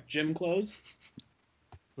bag?" I'm like, "Gym clothes."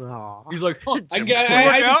 Aww. He's like, "Huh, I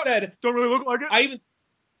even said, don't really look like it."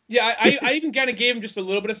 I even kind of gave him just a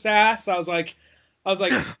little bit of sass. I was like,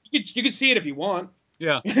 you could see it if you want.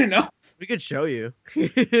 Yeah. We could show you. We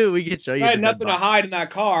could show you. I had nothing to hide in that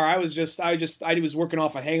car. I was working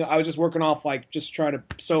off I was just working off like just trying to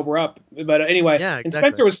sober up. But anyway, yeah, exactly. And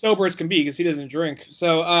Spencer was sober as can be because he doesn't drink.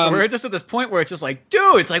 So we're just at this point where it's just like,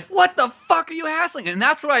 dude, it's like, what the fuck are you hassling? And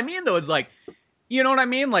that's what I mean, though. It's like, you know what I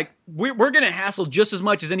mean? Like, we're going to hassle just as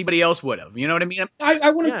much as anybody else would have. You know what I mean? I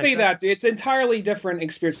wouldn't say that, dude. It's an entirely different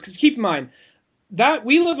experience. Because keep in mind, that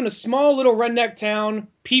we live in a small little redneck town.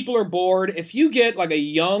 People are bored. If you get like a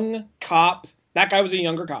young cop, that guy was a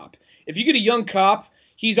younger cop. If you get a young cop,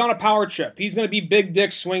 he's on a power trip. He's going to be big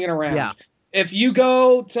dick swinging around. Yeah. If you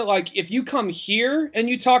go to if you come here and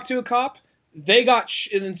you talk to a cop, they got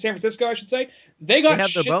in San Francisco, I should say, they got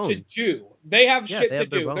shit to do. They have shit to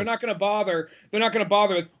do. They're not going to bother. They're not going to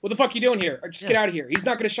bother with, "What the fuck are you doing here?" Or just get out of here. He's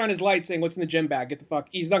not going to shine his light saying, "What's in the gym bag?" Get the fuck.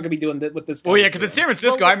 He's not going to be doing that with this. Well, yeah, because in San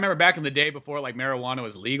Francisco, I remember back in the day before like marijuana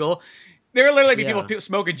was legal, there were literally people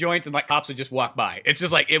smoking joints and like cops would just walk by. It's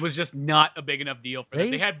just like it was just not a big enough deal for them.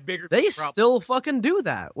 They had bigger. They still fucking do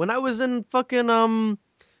that. When I was in fucking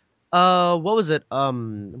what was it?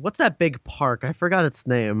 What's that big park? I forgot its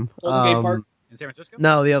name. Golden Gate Park in San Francisco.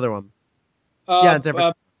 No, the other one. Yeah, in San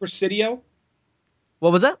Francisco. Presidio.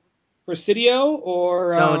 What was that? Presidio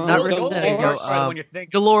or no, not Presidio.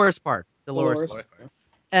 Dolores Park. Dolores Park.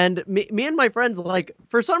 And me and my friends, like,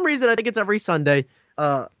 for some reason, I think it's every Sunday,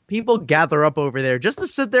 people gather up over there just to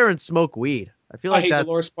sit there and smoke weed. I feel like I hate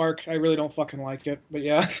Dolores Park. I really don't fucking like it, but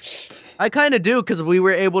yeah. I kind of do because we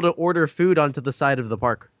were able to order food onto the side of the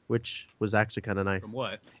park, which was actually kind of nice. From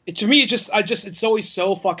what? To me, it's always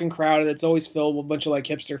so fucking crowded. It's always filled with a bunch of like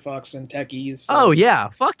hipster fucks and techies. So. Oh yeah,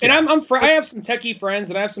 fuck yeah. And I have some techie friends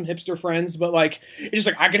and I have some hipster friends, but like it's just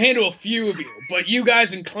like I can handle a few of you, but you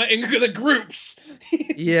guys in the groups.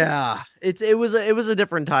 Yeah, it was a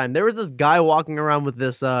different time. There was this guy walking around with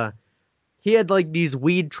this. He had like these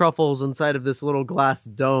weed truffles inside of this little glass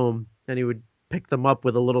dome, and he would pick them up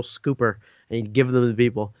with a little scooper and he'd give them to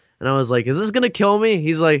people. And I was like, "Is this gonna kill me?"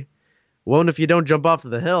 He's like, "Won't if you don't jump off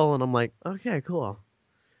the hill." And I'm like, "Okay, cool."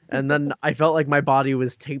 And then I felt like my body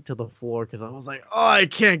was taped to the floor because I was like, "Oh, I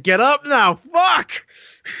can't get up now. Fuck."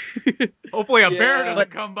 Hopefully a bear doesn't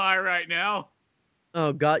come by right now.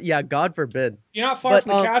 Oh God, yeah, God forbid. You're not far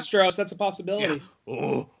from the Castros. That's a possibility.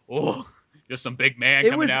 Yeah. Oh, just some big man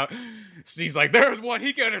coming out. He's like, "There's one.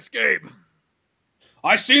 He can't escape."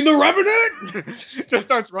 I seen the Revenant. Just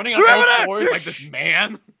starts running on all fours like this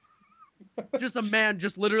man. Just a man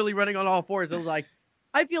just literally running on all fours. It was like,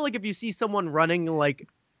 I feel like if you see someone running like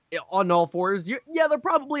on all fours, they're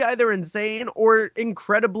probably either insane or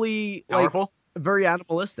incredibly powerful, like, very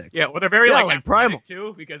animalistic. Yeah, well, they're very like primal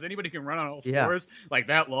too, because anybody can run on all fours like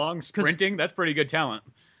that long, sprinting. That's pretty good talent.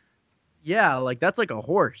 Yeah, like that's like a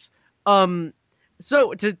horse.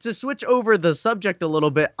 So to switch over the subject a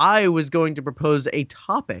little bit, I was going to propose a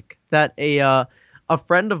topic that a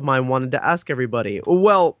friend of mine wanted to ask everybody.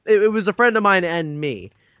 Well, it was a friend of mine and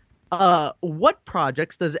me. What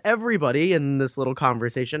projects does everybody in this little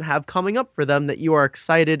conversation have coming up for them that you are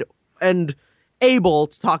excited and able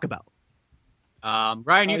to talk about?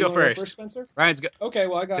 Ryan, you go first. Spencer? Ryan's good. Okay,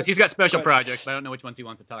 well, I got... Because he's got special projects, but I don't know which ones he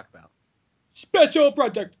wants to talk about. Special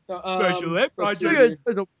project! Special project!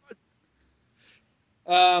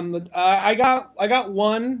 I got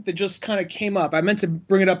one that just kind of came up. I meant to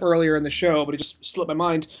bring it up earlier in the show, but it just slipped my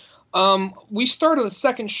mind. We started a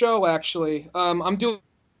second show, actually. I'm doing...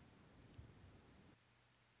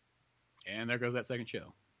 And there goes that second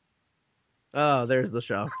show. Oh, there's the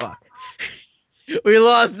show. Fuck. We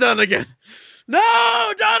lost Don again.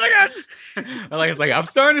 No, Don again! It's like, I'm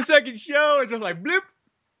starting a second show. It's just like, bloop.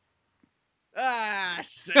 Ah,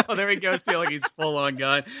 shit. Oh, there he goes. See, like he's full on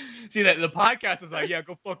gone. See, that the podcast is like, yeah,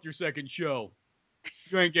 go fuck your second show.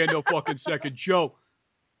 You ain't getting no fucking second show.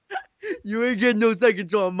 You ain't getting no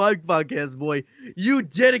second show on my podcast, boy. You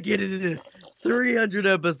dedicated to this. 300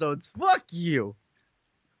 episodes. Fuck you.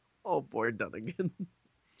 Oh, boy, Don again.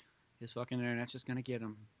 His fucking internet's just gonna get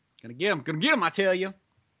him. Gonna get him, I tell you.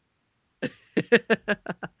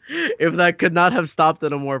 If that could not have stopped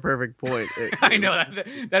at a more perfect point. I know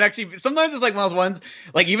that actually sometimes it's like one of those ones,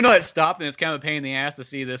 like even though it stopped and it's kind of a pain in the ass to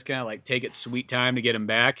see this kind of like take its sweet time to get him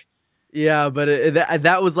back. Yeah, but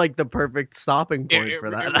that was like the perfect stopping point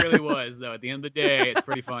for that. It really was, though. At the end of the day, it's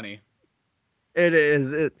pretty funny. It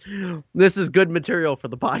is. This is good material for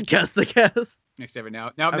the podcast, I guess. Except for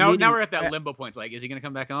now we're at that limbo point. It's like, is he going to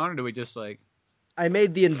come back on, or do we just like? I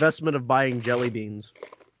made the investment of buying jelly beans.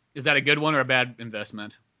 Is that a good one or a bad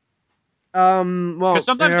investment? Well, because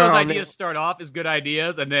sometimes those ideas start off as good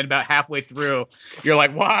ideas, and then about halfway through, you're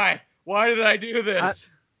like, why? Why did I do this?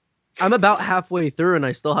 I'm about halfway through, and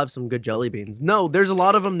I still have some good jelly beans. No, there's a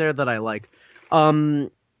lot of them there that I like.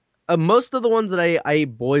 Most of the ones that I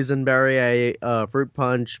boysenberry, fruit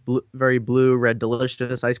punch, very blue, red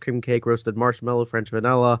delicious, ice cream cake, roasted marshmallow, French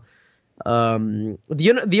vanilla.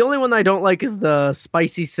 The only one I don't like is the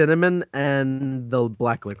spicy cinnamon and the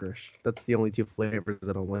black licorice. That's the only two flavors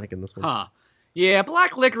I don't like in this one. Huh. Yeah,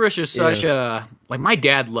 black licorice is such a... Like, my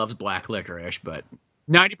dad loves black licorice, but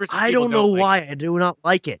 90% I don't know why I do not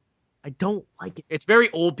like it. I don't like it. It's very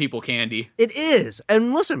old people candy. It is.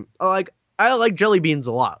 And listen, I like jelly beans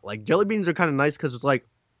a lot. Like, jelly beans are kind of nice because it's like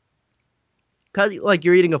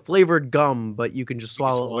you're eating a flavored gum, but you can just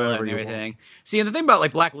swallow it wherever you want. See, and the thing about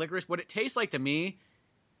like black licorice, what it tastes like to me,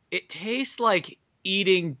 it tastes like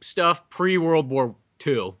eating stuff pre-World War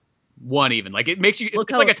II. One even. Like, it makes you... It's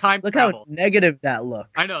like a time travel. Look how negative that looks.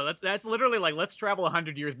 I know. That's literally like, let's travel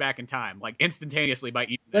 100 years back in time, like instantaneously by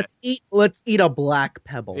eating that. Let's eat a black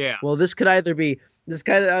pebble. Yeah. Well, this could either be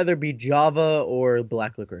Java or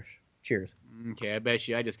black licorice. Cheers. Okay, I bet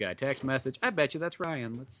you I just got a text message. I bet you that's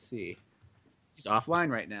Ryan. Let's see. He's offline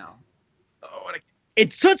right now. Oh,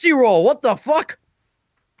 it's Tootsie Roll. What the fuck?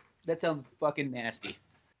 That sounds fucking nasty.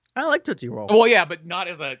 I like Tootsie Roll. Well, yeah, but not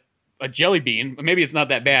as a jelly bean. Maybe it's not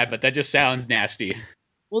that bad, but that just sounds nasty.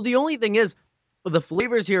 Well, the only thing is, the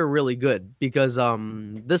flavors here are really good because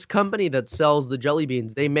this company that sells the jelly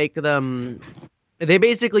beans, they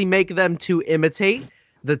basically make them to imitate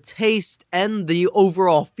the taste and the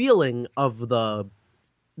overall feeling of the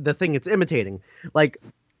thing it's imitating. Like,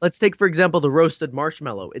 let's take, for example, the roasted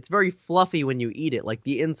marshmallow. It's very fluffy when you eat it. Like,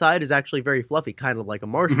 the inside is actually very fluffy, kind of like a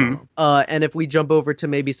marshmallow. Mm-hmm. And if we jump over to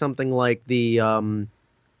maybe something like the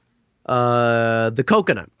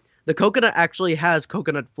coconut. The coconut actually has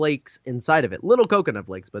coconut flakes inside of it. Little coconut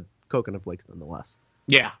flakes, but coconut flakes nonetheless.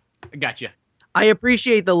 Yeah, I gotcha. I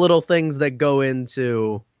appreciate the little things that go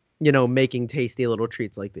into, making tasty little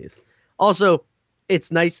treats like these. Also,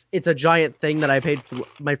 it's nice. It's a giant thing that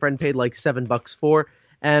my friend paid like $7 for,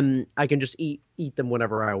 and I can just eat them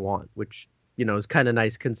whenever I want, which, is kind of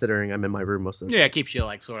nice considering I'm in my room most of the time. Yeah, it keeps you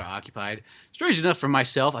like sort of occupied. Strange enough for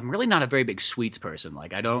myself, I'm really not a very big sweets person.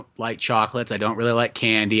 Like, I don't like chocolates. I don't really like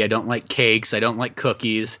candy. I don't like cakes. I don't like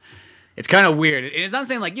cookies. It's kind of weird. And it's not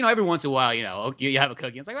saying like, every once in a while, you have a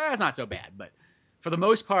cookie. It's like, it's not so bad. But for the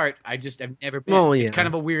most part, I've never been. Well, yeah. It's kind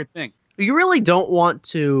of a weird thing. You really don't want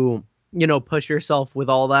to, push yourself with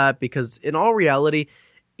all that because in all reality,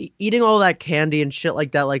 eating all that candy and shit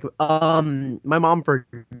like that, like my mom, for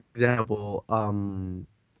example,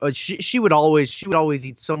 she would always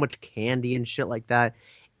eat so much candy and shit like that.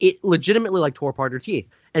 It legitimately like tore apart her teeth,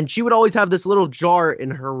 and she would always have this little jar in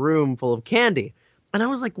her room full of candy. And I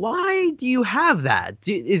was like, why do you have that?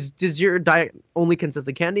 Does your diet only consist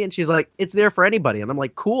of candy? And she's like, it's there for anybody. And I'm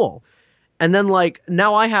like, cool. And then like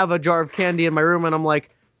now I have a jar of candy in my room, and I'm like,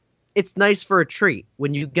 it's nice for a treat.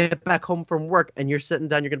 When you get back home from work and you're sitting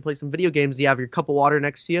down, you're going to play some video games, you have your cup of water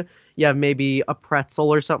next to you, you have maybe a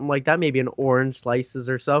pretzel or something like that, maybe an orange slices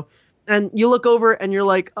or so, and you look over and you're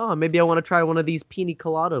like, oh, maybe I want to try one of these pina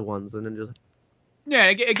colada ones, and then just... Yeah,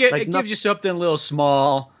 it gives you something a little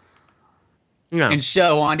small and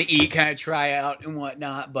so on to eat, kind of try out and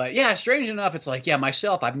whatnot. But yeah, strange enough, it's like, yeah,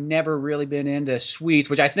 myself, I've never really been into sweets,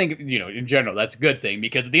 which I think, in general, that's a good thing,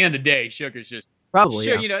 because at the end of the day, sugar's just... Probably,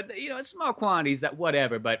 sure, yeah. It's small quantities, that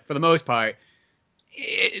whatever, but for the most part,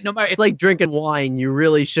 no matter, it's like drinking wine. You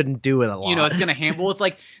really shouldn't do it a lot. You know, it's gonna handle. It's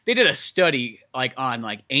like they did a study like on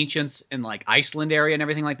like ancients in like Iceland area and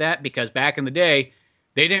everything like that, because back in the day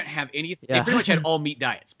they didn't have anything. Yeah. They pretty much had all meat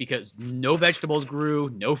diets because no vegetables grew,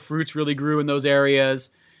 no fruits really grew in those areas,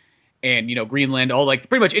 and you know Greenland, all like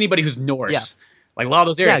pretty much anybody who's Norse, Yeah. like a lot of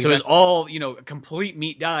those areas. Yeah, So it was exactly. all, you know, a complete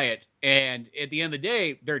meat diet, and at the end of the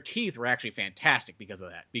day, their teeth were actually fantastic because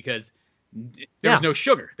of that, because there was no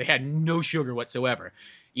sugar. They had no sugar whatsoever.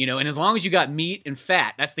 You know, and as long as you got meat and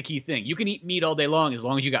fat, that's the key thing. You can eat meat all day long as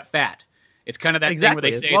long as you got fat. It's kind of that thing where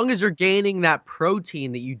they say, as long as you're gaining that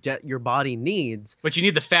protein that your body needs. but you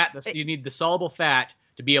need the fat. You need the soluble fat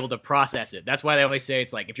to be able to process it. That's why they always say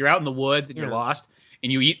it's like if you're out in the woods and you're lost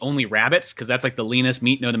and you eat only rabbits, because that's like the leanest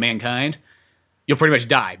meat known to mankind, you'll pretty much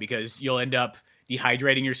die because you'll end up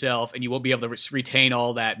dehydrating yourself and you won't be able to retain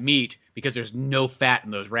all that meat because there's no fat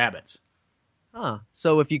in those rabbits. Huh.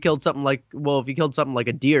 So if you killed something like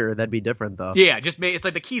a deer, that'd be different though. Yeah, it's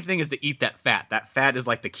like the key thing is to eat that fat. That fat is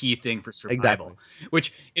like the key thing for survival. Exactly.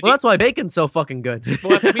 Which that's why bacon's so fucking good.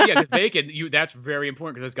 well, that's me. Yeah, because bacon, that's very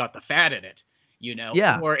important because it's got the fat in it. You know.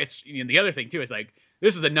 Yeah. Or it's, you know, the other thing too is like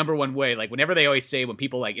this is the number one way. Like whenever they always say when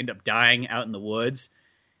people like end up dying out in the woods,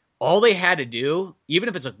 all they had to do, even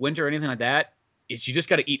if it's like winter or anything like that, is you just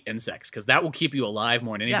got to eat insects because that will keep you alive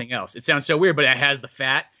more than anything else. It sounds so weird, but it has the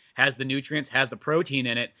fat, has the nutrients, has the protein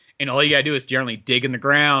in it, and all you gotta do is generally dig in the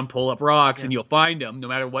ground, pull up rocks, and you'll find them no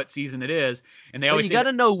matter what season it is. And they always you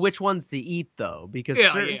gotta know which ones to eat though, because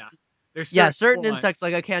there's certain insects,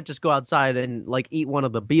 like I can't just go outside and like eat one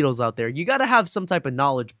of the beetles out there. You gotta have some type of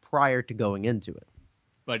knowledge prior to going into it.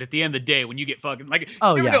 But at the end of the day, when you get fucking like,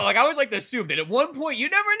 know, like I always like to assume that at one point you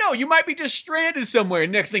never know, you might be just stranded somewhere.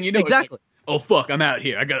 And next thing you know, exactly. It's like, oh fuck, I'm out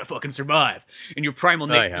here. I gotta fucking survive. And your primal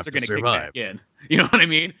natures are gonna kick back in. You know what I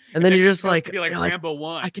mean? And then you're just like, be like Rambo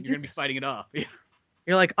 1. You're gonna be fighting it off.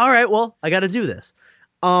 You're like, all right, well, I got to do this.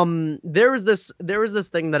 There was this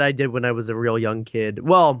thing that I did when I was a real young kid.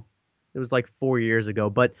 Well, it was like 4 years ago,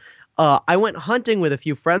 but I went hunting with a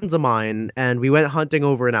few friends of mine, and we went hunting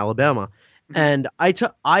over in Alabama. And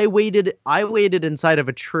I waited inside of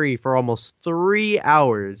a tree for almost 3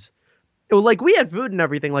 hours. Like we had food and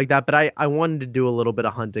everything like that, but I wanted to do a little bit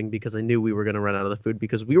of hunting because I knew we were going to run out of the food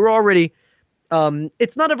because we were already.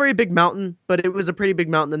 It's not a very big mountain, but it was a pretty big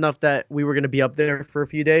mountain enough that we were going to be up there for a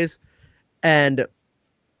few days. And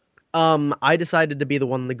I decided to be the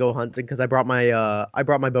one to go hunting because I brought my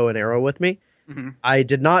bow and arrow with me. Mm-hmm. I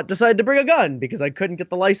did not decide to bring a gun because I couldn't get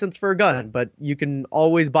the license for a gun, but you can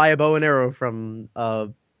always buy a bow and arrow from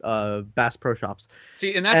Bass Pro Shops.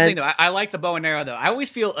 See, and that's the thing though. I like the bow and arrow though. I always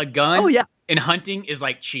feel a gun in hunting is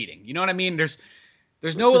like cheating. You know what I mean? There's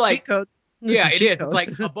no like cheat code. Yeah, it is. It's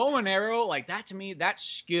like a bow and arrow, like that to me, that's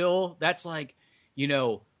skill. That's like, you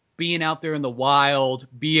know, being out there in the wild,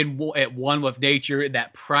 being at one with nature in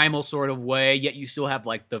that primal sort of way, yet you still have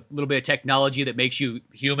like the little bit of technology that makes you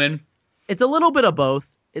human. It's a little bit of both.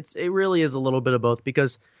 It really is a little bit of both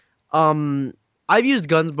because I've used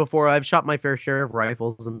guns before. I've shot my fair share of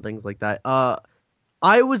rifles and things like that.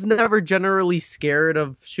 I was never generally scared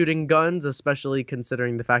of shooting guns, especially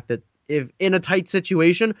considering the fact that if in a tight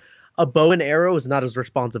situation, a bow and arrow is not as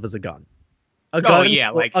responsive as a gun. A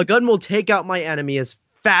gun will take out my enemy as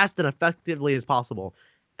fast and effectively as possible.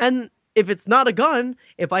 And if it's not a gun,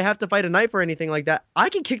 if I have to fight a knife or anything like that, I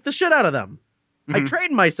can kick the shit out of them. Mm-hmm. I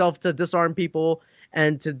trained myself to disarm people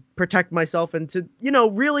and to protect myself and to, you know,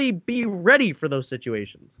 really be ready for those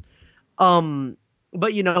situations.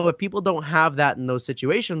 But, you know, if people don't have that in those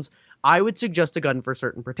situations, I would suggest a gun for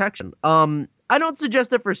certain protection. I don't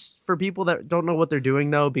suggest it for people that don't know what they're doing,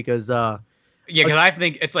 though, because... because I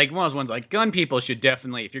think it's like one of those ones, like, gun people should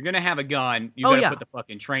definitely, if you're going to have a gun, you got to put the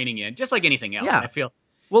fucking training in, just like anything else, I feel.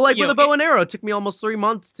 Well, like with a bow and arrow, it took me almost 3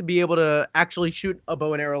 months to be able to actually shoot a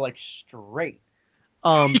bow and arrow, like, straight.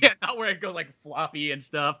 Not where it goes, like, floppy and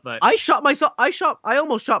stuff, but... I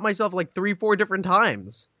almost shot myself, like, 3-4 different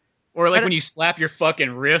times. Or like when you slap your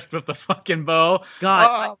fucking wrist with the fucking bow.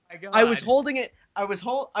 God, my God. I was holding it. I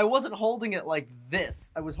wasn't holding it like this.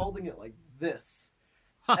 I was holding it like this,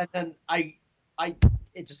 and then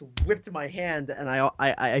it just whipped my hand, and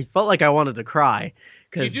I felt like I wanted to cry.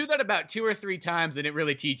 You do that about 2 or 3 times, and it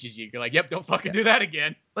really teaches you. You're like, "Yep, don't fucking do that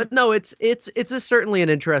again." But no, it's certainly an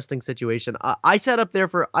interesting situation. I sat up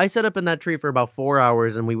in that tree for about 4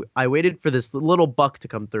 hours, and I waited for this little buck to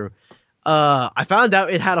come through. I found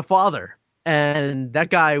out it had a father, and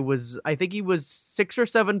that guy I think he was 6 or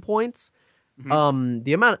 7 points. Mm-hmm.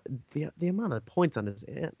 The amount of points on his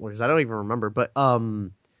antlers, I don't even remember, but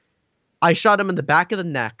I shot him in the back of the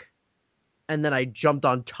neck, and then I jumped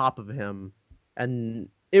on top of him, and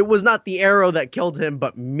it was not the arrow that killed him,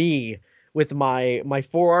 but me with my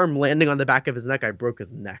forearm landing on the back of his neck. I broke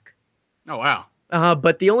his neck. Oh wow.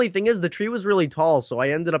 But the only thing is, the tree was really tall, so I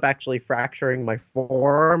ended up actually fracturing my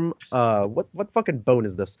forearm. What fucking bone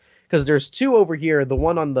is this? Because there's two over here. The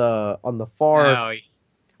one on the far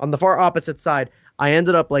opposite side. I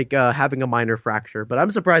ended up having a minor fracture, but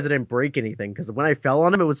I'm surprised I didn't break anything. Because when I fell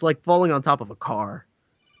on him, it was like falling on top of a car.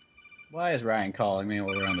 Why is Ryan calling me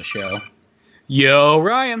while we're on the show? Yo,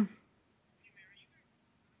 Ryan.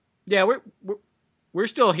 Yeah, we're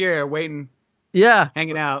still here waiting. Yeah,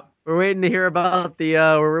 hanging out. We're waiting to hear about the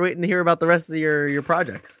rest of your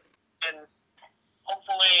projects. And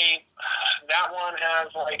hopefully that one has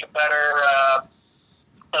like a better.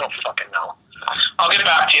 I don't fucking know. I'll get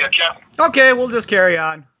back to you, Jeff. Okay, we'll just carry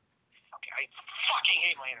on. Okay, I fucking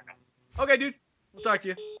hate my internet. Okay, dude. We'll talk to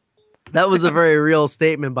you. That was a very real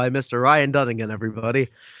statement by Mr. Ryan Dunnigan, everybody.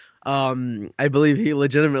 I believe he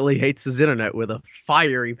legitimately hates his internet with a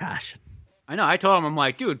fiery passion. I know. I told him, I'm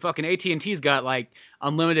like, dude, fucking AT&T's got like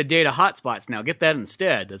unlimited data hotspots now. Get that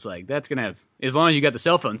instead. That's gonna have, as long as you got the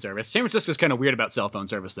cell phone service. San Francisco's kind of weird about cell phone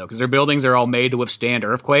service though, because their buildings are all made to withstand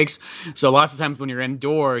earthquakes. So lots of times when you're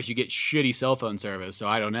indoors, you get shitty cell phone service. So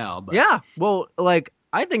I don't know. But. Yeah, well,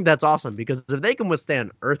 I think that's awesome because if they can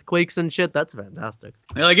withstand earthquakes and shit, that's fantastic.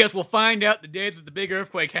 Well, I guess we'll find out the day that the big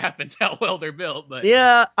earthquake happens how well they're built. But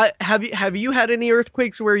yeah, have you had any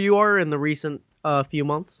earthquakes where you are in the recent few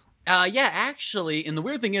months? Yeah, actually, and the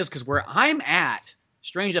weird thing is, because where I'm at,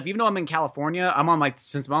 strange enough, even though I'm in California,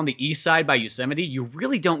 since I'm on the east side by Yosemite, you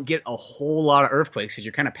really don't get a whole lot of earthquakes because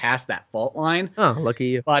you're kind of past that fault line. Oh, lucky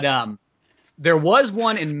you. But there was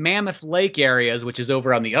one in Mammoth Lake areas, which is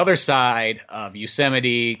over on the other side of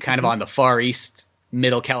Yosemite, kind of on the far east,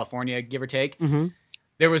 middle California, give or take. Mm-hmm.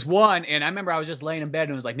 There was one, and I remember I was just laying in bed,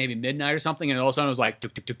 and it was like maybe midnight or something, and all of a sudden it was like,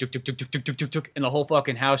 tuk, tuk, tuk, tuk, tuk, tuk, tuk, tuk, tuk, tuk, tuk, and the whole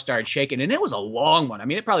fucking house started shaking, and it was a long one. I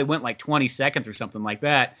mean, it probably went like 20 seconds or something like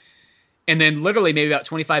that. And then literally maybe about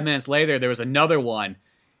 25 minutes later, there was another one.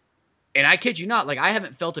 And I kid you not, like I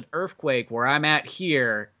haven't felt an earthquake where I'm at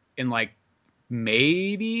here in like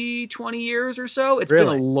maybe 20 years or so. It's been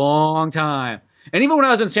a long time. And even when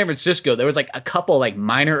I was in San Francisco, there was like a couple like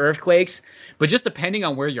minor earthquakes, but just depending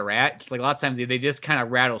on where you're at, like a lot of times they just kind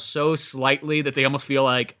of rattle so slightly that they almost feel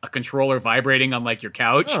like a controller vibrating on like your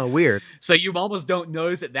couch. Oh, weird. So you almost don't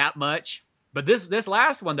notice it that much. But this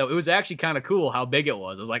last one though, it was actually kind of cool how big it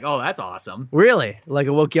was. I was like, oh, that's awesome. Really? Like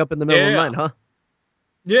it woke you up in the middle of the night, huh?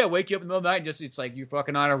 Yeah, wake you up in the middle of the night. It's like you're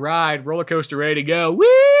fucking on a ride, roller coaster, ready to go. Woo!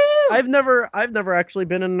 I've never actually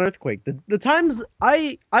been in an earthquake. The times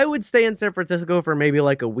I would stay in San Francisco for maybe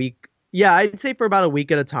like a week. Yeah, I'd say for about a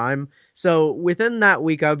week at a time. So within that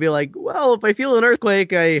week, I'd be like, well, if I feel an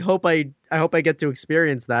earthquake, I hope I get to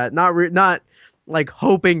experience that. Not like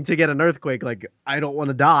hoping to get an earthquake. Like I don't want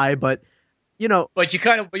to die, but. You know, but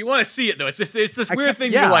you want to see it though. It's this weird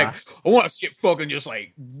thing. Yeah. You're like, I want to see it fucking just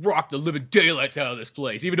like rock the living daylights out of this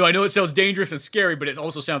place. Even though I know it sounds dangerous and scary, but it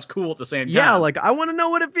also sounds cool at the same time. Yeah, like I want to know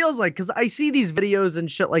what it feels like because I see these videos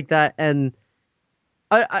and shit like that, and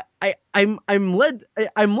I'm led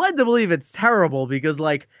to believe it's terrible because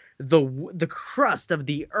like the crust of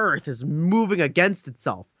the earth is moving against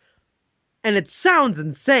itself. And it sounds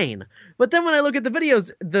insane. But then when I look at the videos,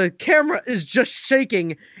 the camera is just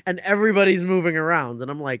shaking and everybody's moving around. And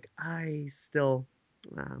I'm like, you're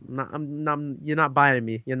not buying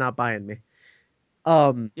me. You're not buying me.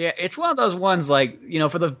 Yeah, it's one of those ones like, you know,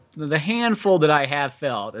 for the handful that I have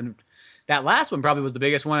felt, and that last one probably was the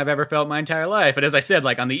biggest one I've ever felt in my entire life. But as I said,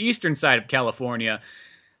 like on the eastern side of California,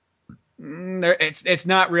 it's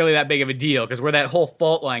not really that big of a deal because where that whole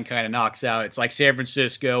fault line kind of knocks out, it's like San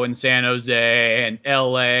Francisco and San Jose and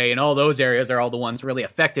LA and all those areas are all the ones really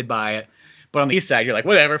affected by it. But on the east side, you're like,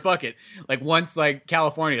 whatever, fuck it. Like once like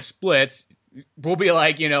California splits, we'll be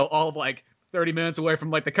like, you know, all of like 30 minutes away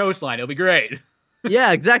from like the coastline. It'll be great.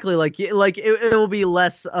 Yeah, exactly. Like it will be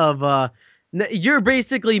less of you're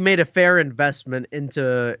basically made a fair investment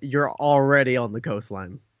into you're already on the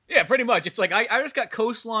coastline. Yeah, pretty much. It's like I just got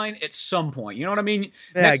coastline at some point. You know what I mean?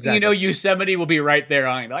 Yeah, Next thing you know, Yosemite will be right there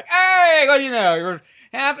on you. Like, hey, what do you know? You're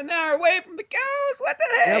half an hour away from the coast. What the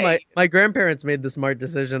heck? Yeah, my grandparents made the smart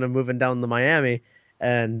decision of moving down to Miami,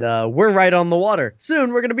 and we're right on the water.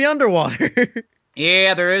 Soon we're going to be underwater.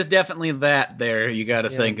 Yeah, there is definitely that there you got to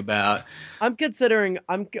think about. I'm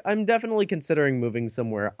definitely considering moving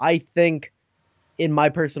somewhere. I think, in my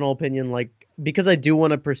personal opinion, like, because I do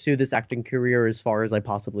want to pursue this acting career as far as I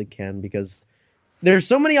possibly can, because there's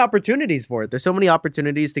so many opportunities for it. There's so many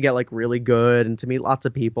opportunities to get like really good and to meet lots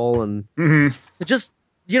of people and to just,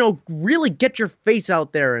 you know, really get your face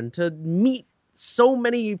out there and to meet so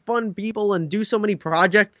many fun people and do so many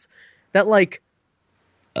projects that like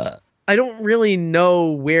I don't really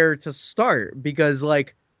know where to start because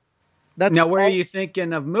like that's now. Where are you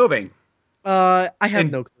thinking of moving? I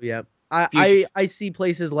have no clue yet. I see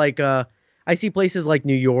places like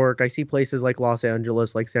New York. I see places like Los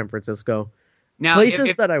Angeles, like San Francisco. Now,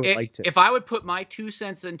 places that I would like to. If I would put my 2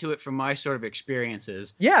 cents into it from my sort of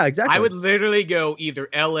experiences, yeah, exactly. I would literally go either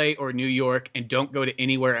LA or New York and don't go to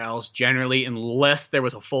anywhere else generally unless there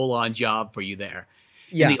was a full-on job for you there.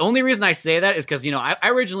 Yeah. And the only reason I say that is because, I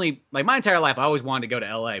originally, like my entire life, I always wanted to go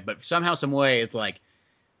to LA, but somehow, some way, it's like,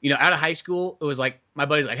 out of high school, it was like, my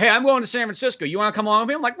buddy's like, hey, I'm going to San Francisco. You want to come along with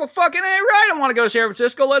me? I'm like, well, fucking ain't right. I want to go to San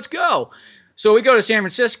Francisco. Let's go. So we go to San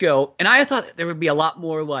Francisco, and I thought there would be a lot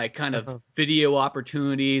more like kind of video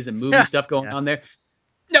opportunities and movie stuff going on there.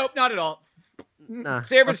 Nope, not at all. San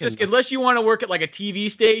Francisco, unless you want to work at like a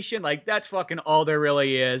TV station, like that's fucking all there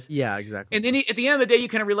really is. Yeah, exactly. And then at the end of the day, you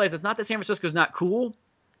kind of realize it's not that San Francisco's not cool,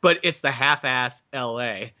 but it's the half-ass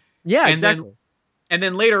LA. Yeah, exactly. And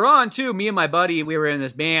then later on, too, me and my buddy, we were in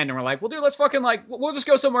this band, and we're like, well, dude, let's fucking like, we'll just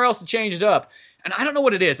go somewhere else to change it up. And I don't know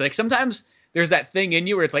what it is. Like sometimes there's that thing in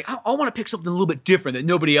you where it's like, I want to pick something a little bit different that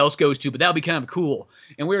nobody else goes to, but that'll be kind of cool.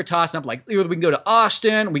 And we were tossing up like, either we can go to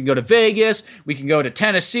Austin, we can go to Vegas, we can go to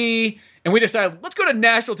Tennessee. And we decided, let's go to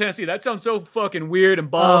Nashville, Tennessee. That sounds so fucking weird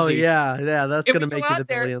and ballsy. Oh, yeah, that's going to make you the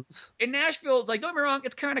billions. In Nashville, it's like, don't get me wrong,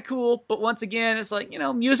 it's kind of cool. But once again, it's like,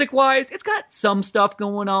 music-wise, it's got some stuff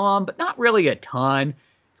going on, but not really a ton.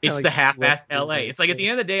 It's like the half-assed LA. It's like, at the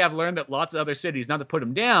end of the day, I've learned that lots of other cities, not to put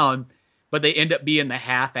them down, but they end up being the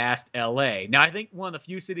half-assed LA. Now, I think one of the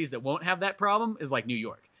few cities that won't have that problem is like New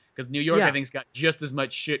York. Because New York, I think, has got just as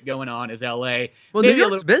much shit going on as LA. Well, New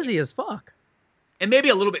York's busy as fuck. And maybe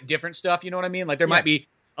a little bit different stuff, you know what I mean? Like there might be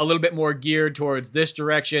a little bit more geared towards this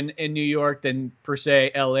direction in New York than per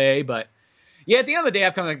se LA. But yeah, at the end of the day,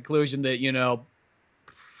 I've come to the conclusion that,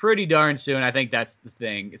 pretty darn soon, I think that's the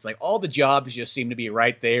thing. It's like all the jobs just seem to be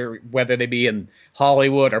right there, whether they be in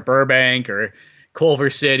Hollywood or Burbank or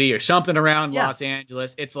Culver City or something around Los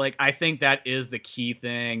Angeles. It's like, I think that is the key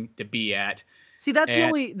thing to be at. See, that's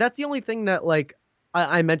the only thing that like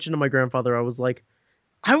I mentioned to my grandfather. I was like,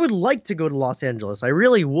 I would like to go to Los Angeles. I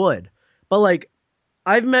really would. But like,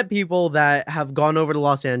 I've met people that have gone over to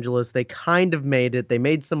Los Angeles. They kind of made it. They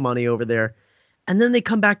made some money over there. And then they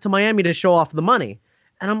come back to Miami to show off the money.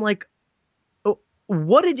 And I'm like, oh,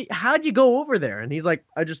 how'd you go over there? And he's like,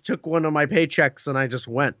 I just took one of my paychecks and I just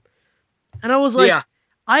went. And I was like,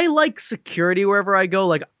 I like security wherever I go.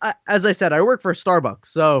 Like, as I said, I work for Starbucks.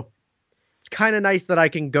 So it's kind of nice that I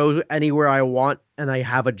can go anywhere I want and I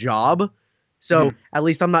have a job. So at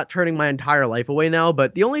least I'm not turning my entire life away now.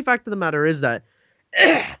 But the only fact of the matter is that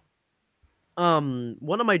one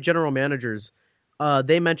of my general managers,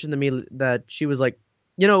 they mentioned to me that she was like,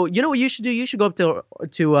 you know what you should do? You should go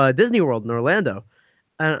up to Disney World in Orlando.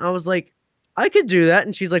 And I was like, I could do that.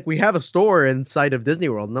 And she's like, we have a store inside of Disney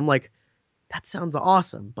World. And I'm like, that sounds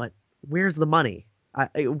awesome. But where's the money?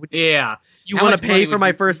 You want to pay for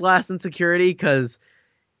my first, last, and security? Because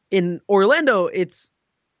in Orlando, it's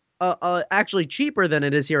actually cheaper than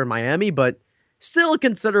it is here in Miami, but still a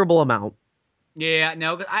considerable amount. Yeah,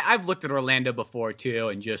 no, I've looked at Orlando before too,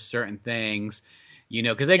 and just certain things,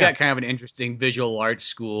 because they got kind of an interesting visual arts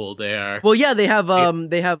school there. Well, yeah, they have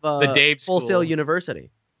the Dave Full School. Sail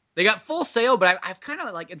University. They got Full Sail, but I've kind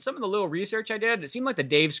of like in some of the little research I did, it seemed like the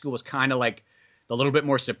Dave School was kind of like the little bit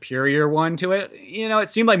more superior one to it. It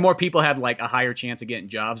seemed like more people had like a higher chance of getting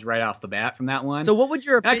jobs right off the bat from that one. So what would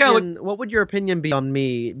your opinion be on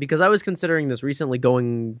me? Because I was considering this recently,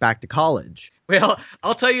 going back to college. Well,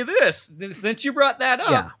 I'll tell you this, since you brought that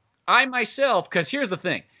up, I myself, because here's the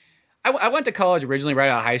thing. I went to college originally right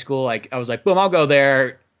out of high school. Like I was like, boom, I'll go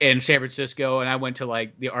there in San Francisco. And I went to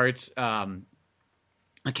like the arts,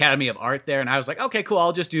 Academy of Art there. And I was like, okay, cool.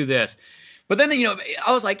 I'll just do this. But then,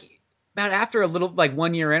 I was like, about after a little, like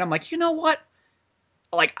 1 year in, I'm like, you know what?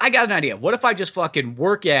 Like, I got an idea. What if I just fucking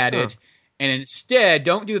work at it and instead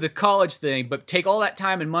don't do the college thing, but take all that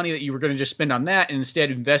time and money that you were going to just spend on that and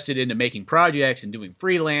instead invest it into making projects and doing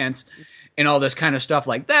freelance and all this kind of stuff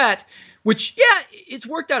like that, which, it's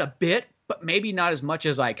worked out a bit, but maybe not as much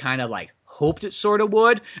as I kind of like hoped it sort of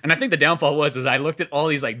would. And I think the downfall was I looked at all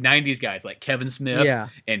these like 90s guys like Kevin Smith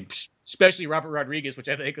and especially Robert Rodriguez, which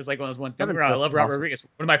I think was like one of those ones. I love Robert Rodriguez,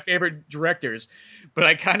 one of my favorite directors.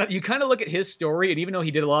 But you kind of look at his story, and even though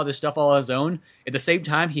he did a lot of this stuff all on his own, at the same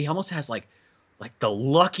time, he almost has like the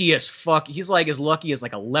luckiest fuck. He's like as lucky as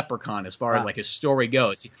like a leprechaun as far as like his story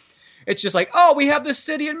goes. It's just like, oh, we have this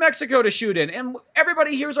city in Mexico to shoot in, and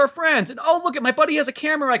everybody here's our friends, and oh, look at my buddy has a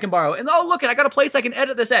camera I can borrow, and oh, look at I got a place I can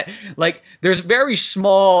edit this at. Like, there's very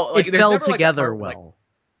small. Like, it fell together well. Like,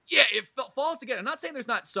 yeah, it falls together. I'm not saying there's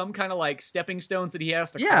not some kind of like stepping stones that he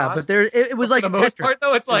has to cross. Yeah, but it was like for the most part,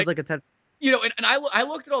 though, it was like a Tetris. You know, and I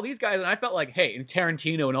looked at all these guys and I felt like, hey, and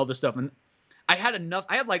Tarantino and all this stuff, and I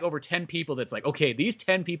had like over 10 people that's like, okay, these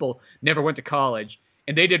 10 people never went to college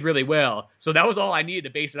and they did really well. So that was all I needed to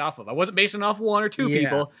base it off of. I wasn't basing off one or two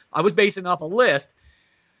people. I was basing off a list.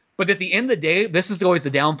 But at the end of the day, this is always the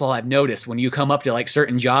downfall I've noticed when you come up to like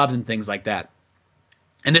certain jobs and things like that.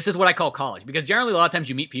 And this is what I call college, because generally a lot of times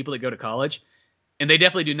you meet people that go to college and they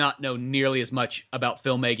definitely do not know nearly as much about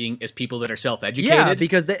filmmaking as people that are self-educated. Yeah,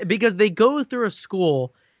 because they go through a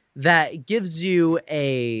school that gives you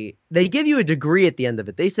a degree at the end of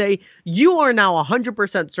it. They say you are now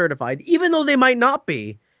 100% certified, even though they might not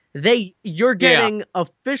be. You're getting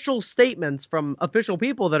official statements from official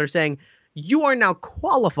people that are saying you are now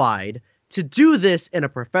qualified to do this in a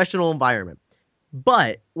professional environment.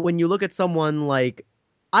 But when you look at someone like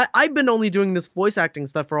I've been only doing this voice acting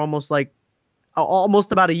stuff for almost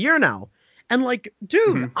about a year now. And like,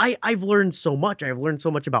 dude, I've learned so much. I've learned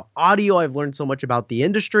so much about audio. I've learned so much about the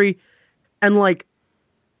industry. And like,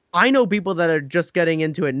 I know people that are just getting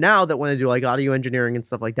into it now that want to do like audio engineering and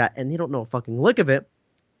stuff like that. And they don't know a fucking lick of it.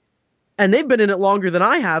 And they've been in it longer than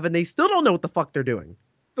I have. And they still don't know what the fuck they're doing.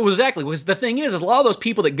 Well, exactly. Because the thing is a lot of those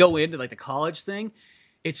people that go into like the college thing,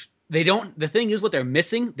 the thing is what they're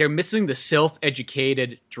missing the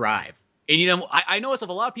self-educated drive. And, you know, I know of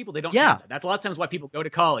a lot of people, they don't have that. That's a lot of times why people go to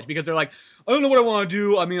college, because they're like, I don't know what I want to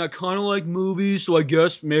do. I mean, I kind of like movies, so I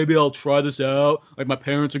guess maybe I'll try this out. Like, my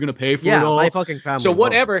parents are going to pay for it all. Yeah, my fucking family. So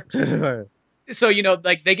whatever. So, you know,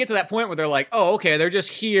 like, they get to that point where they're like, oh, okay, they're just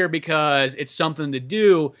here because it's something to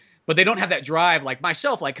do, but they don't have that drive like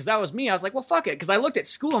myself. Like, because that was me. I was like, well, fuck it. Because I looked at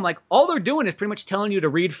school, I'm like, all they're doing is pretty much telling you to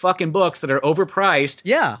read fucking books that are overpriced.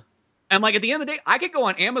 Yeah. And like at the end of the day, I could go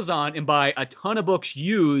on Amazon and buy a ton of books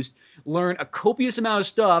used, learn a copious amount of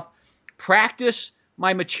stuff, practice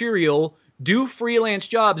my material, do freelance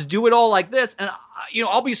jobs, do it all like this. And, you know,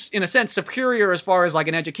 I'll be, in a sense, superior as far as like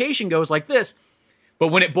an education goes like this. But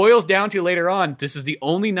when it boils down to later on, this is the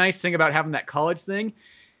only nice thing about having that college thing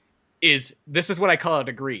is this is what I call a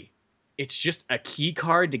degree. It's just a key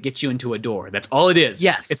card to get you into a door. That's all it is.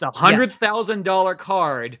 Yes. It's $100,000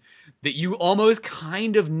 card that you almost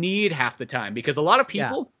kind of need half the time, because a lot of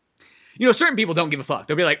people, you know, certain people don't give a fuck.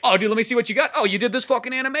 They'll be like, oh, dude, let me see what you got. Oh, you did this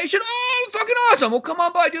fucking animation? Oh, fucking awesome. Well, come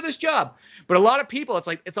on by, do this job. But a lot of people, it's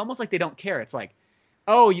like, it's almost like they don't care. It's like,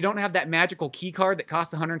 oh, you don't have that magical key card that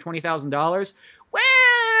costs $120,000?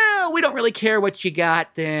 Well, we don't really care what you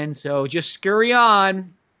got then, so just scurry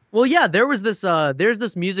on. Well, yeah, there's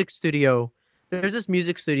this music studio. There's this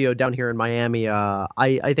music studio down here in Miami.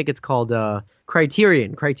 I think it's called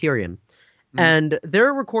Criterion. And they're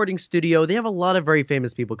a recording studio. They have a lot of very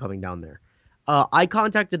famous people coming down there. I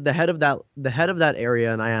contacted the head of that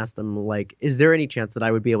area, and I asked them, like, is there any chance that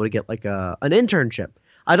I would be able to get like an internship?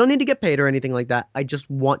 I don't need to get paid or anything like that. I just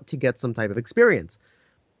want to get some type of experience.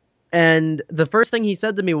 And the first thing he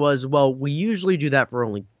said to me was, well, we only do that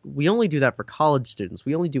for college students.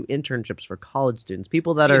 We only do internships for college students.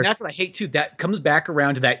 People that are... And that's what I hate, too. That comes back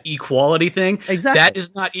around to that equality thing. Exactly. That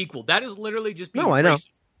is not equal. That is literally just being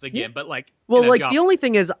racist again. But like... Well, like, the only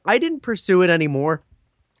thing is, I didn't pursue it anymore.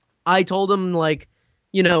 I told him, like,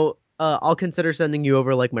 you know, I'll consider sending you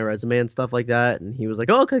over, like, my resume and stuff like that. And he was like,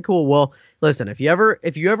 oh, okay, cool. Well, listen, if you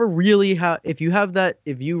really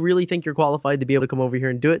think you're qualified to be able to come over here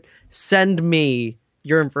and do it, send me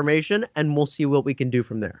your information and we'll see what we can do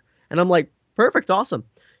from there. And I'm like, perfect, awesome.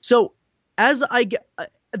 So as I get,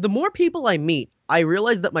 the more people I meet, I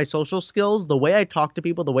realize that my social skills, the way I talk to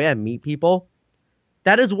people, the way I meet people,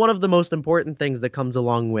 that is one of the most important things that comes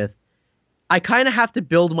along with, I kind of have to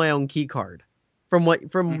build my own key card. From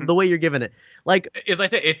the way you're giving it, like as I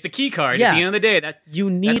said, it's the key card. Yeah. At the end of the day, that's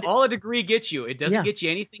all a degree gets you. It doesn't get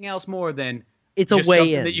you anything else more than it's a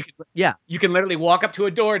way in. That you can literally walk up to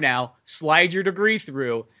a door now, slide your degree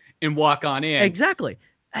through, and walk on in. Exactly.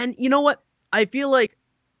 And you know what? I feel like,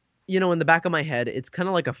 you know, in the back of my head, it's kind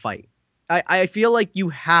of like a fight. I feel like you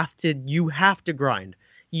have to grind.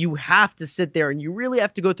 You have to sit there, and you really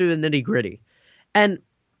have to go through the nitty gritty. And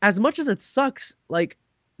as much as it sucks, like,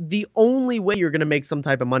 the only way you're going to make some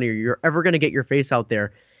type of money or you're ever going to get your face out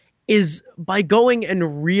there is by going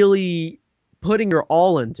and really putting your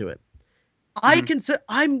all into it.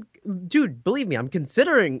 Dude, believe me, I'm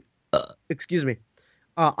considering,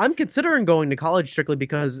 I'm considering going to college strictly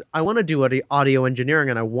because I want to do audio engineering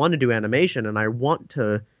and I want to do animation and I want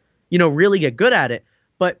to, you know, really get good at it.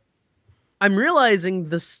 But I'm realizing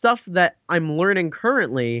the stuff that I'm learning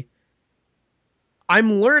currently,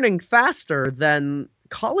 I'm learning faster than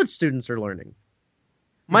college students are learning.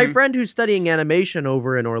 My friend who's studying animation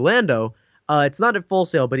over in Orlando, it's not at Full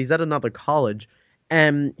Sail, but he's at another college,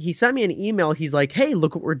 and he sent me an email. He's like, "Hey,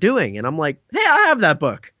 look what we're doing," and I'm like, "Hey, I have that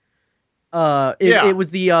book." It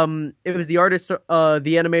was the artist, the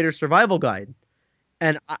animator survival guide,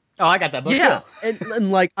 and I got that book. Yeah, too. and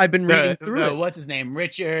like I've been reading through it. What's his name?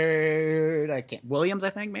 Richard. Williams. I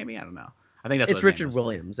think maybe. I don't know. I think that's it's Richard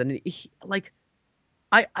Williams, and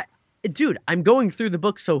dude, I'm going through the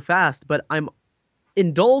book so fast, but I'm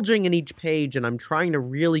indulging in each page, and I'm trying to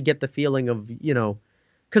really get the feeling of,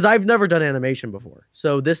 because I've never done animation before,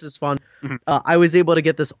 so this is fun. I was able to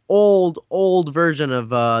get this old version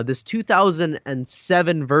of this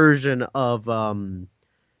 2007 version of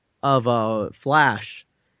Flash,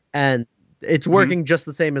 and it's working just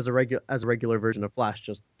the same as a regular version of Flash,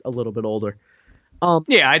 just a little bit older.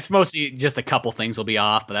 Yeah, it's mostly just a couple things will be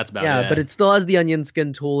off, but that's about it. Yeah, but it still has the onion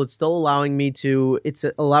skin tool. It's still allowing me to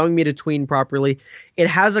tween properly. It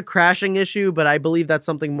has a crashing issue, but I believe that's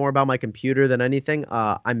something more about my computer than anything.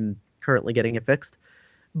 I'm currently getting it fixed.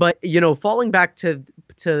 But, falling back to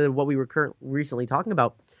what we were recently talking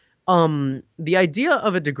about, the idea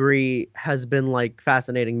of a degree has been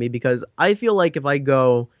fascinating me, because I feel like if I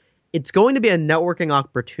go, it's going to be a networking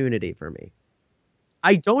opportunity for me.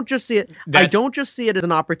 I don't just see it as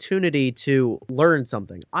an opportunity to learn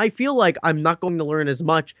something. I feel like I'm not going to learn as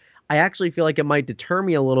much. I actually feel like it might deter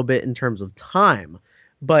me a little bit in terms of time.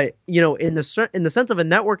 But, in the sense of a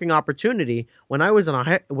networking opportunity, when I was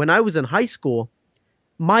in high school,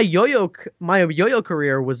 my yo-yo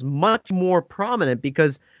career was much more prominent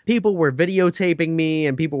because people were videotaping me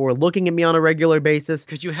and people were looking at me on a regular basis.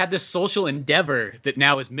 Because you had this social endeavor that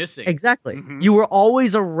now is missing. Exactly. Mm-hmm. You were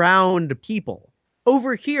always around people.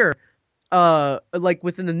 Over here, within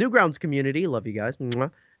the Newgrounds community, love you guys.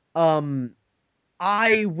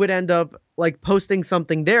 I would end up posting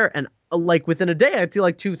something there, and within a day, I'd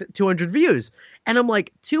see 200 views, and I'm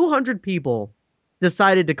like, 200 people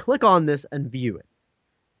decided to click on this and view it.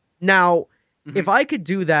 Now, if I could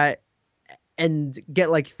do that and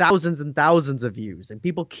get thousands and thousands of views, and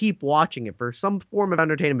people keep watching it for some form of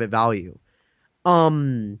entertainment value,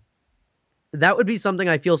 that would be something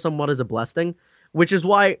I feel somewhat as a blessing. Which is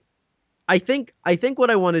why I think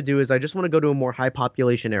what I want to do is I just want to go to a more high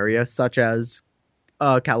population area, such as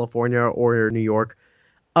California or New York,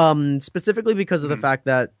 specifically because of the fact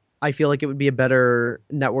that I feel like it would be a better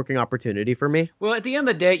networking opportunity for me. Well, at the end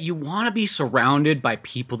of the day, you want to be surrounded by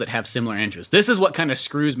people that have similar interests. This is what kind of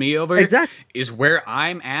screws me over. Exactly. Is where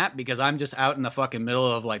I'm at, because I'm just out in the fucking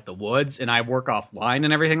middle of the woods and I work offline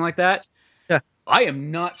and everything like that. Yeah. I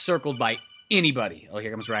am not circled by anybody. Oh,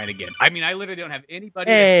 here comes Ryan again. I mean, I literally don't have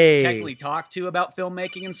anybody to technically talk to about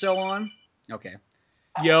filmmaking and so on. Okay.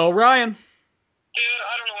 Yo, Ryan. Dude,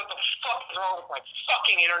 I don't know what the fuck is wrong with my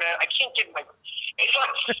fucking internet. I can't get my... It's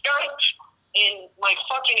Skype in my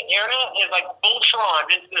fucking internet is Voltron.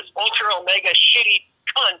 It's this ultra omega shitty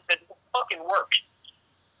cunt that doesn't fucking work.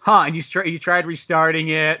 Huh, and you tried restarting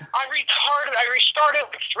it. I restarted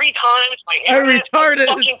 3 times. My internet, my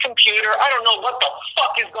fucking computer. I don't know what the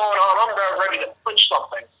fuck is going on. I'm about ready to punch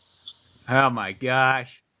something. Oh my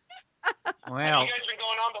gosh. Well, have you guys been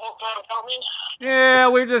going on the whole time without me? Yeah,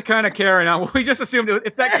 we're just kind of carrying on. We just assumed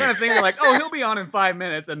it's that kind of thing. You're like, oh, he'll be on in 5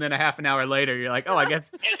 minutes, and then a half an hour later, you're like, oh, I guess.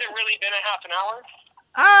 Has it really been a half an hour?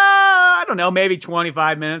 I don't know, maybe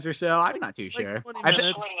 25 minutes or so. I'm not too sure.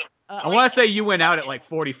 I want to say you went out at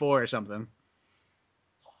 44 or something.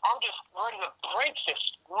 I'm just ready to break this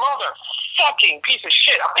motherfucking piece of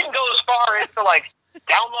shit. I can go as far as to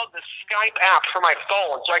download the Skype app for my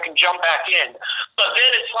phone so I can jump back in. But then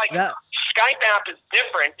it's Skype app is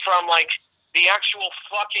different from the actual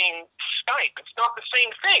fucking Skype. It's not the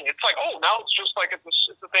same thing. It's now it's just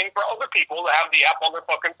it's a thing for other people to have the app on their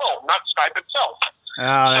fucking phone, not Skype itself.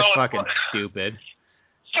 Oh, that's fucking stupid.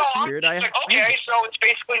 So I'm just okay, so it's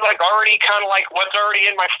basically already kind of what's already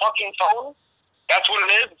in my fucking phone. That's what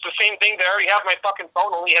it is. It's the same thing that I already have my fucking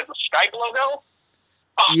phone, only has the Skype logo.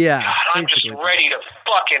 Oh, yeah, God, I'm just ready to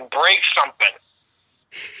fucking break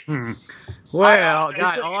something. Well,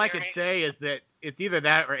 God, all I could say is that it's either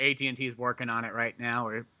that or AT&T's working on it right now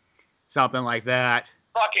or something like that.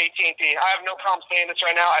 Fuck AT&T. I have no problem saying this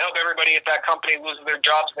right now. I hope everybody at that company loses their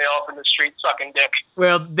jobs and they all up in the street sucking dick.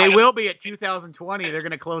 Well, they will be at 2020. They're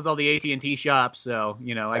going to close all the AT&T shops, so,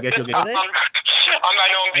 I guess you'll get... I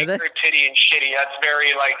know I'm being very pity and shitty. That's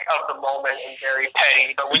very, of the moment and very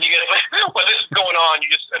petty. But when you get, when this is going on, you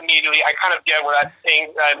just immediately, I kind of get where that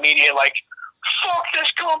thing, immediate, fuck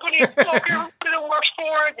this company, fuck everybody that it works for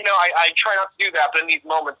it. I try not to do that, but in these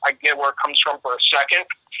moments, I get where it comes from for a second.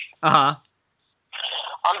 Uh-huh.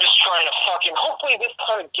 I'm just trying to hopefully this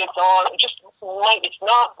kind of gets on. It's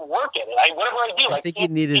not working. Whatever I do, I think you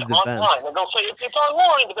needed the online. And they'll say it's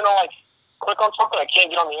online, but then I'll click on something. I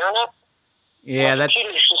can't get on the internet. Yeah,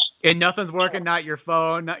 and nothing's working. Not your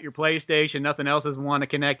phone, not your PlayStation. Nothing else is want to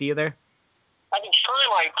connect either. I've been trying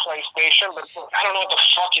my PlayStation, but I don't know what the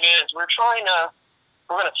fuck it is. We're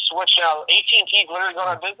going to switch out. AT&T's literally going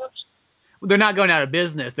out of business. They're not going out of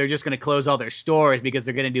business. They're just going to close all their stores because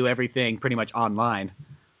they're going to do everything pretty much online.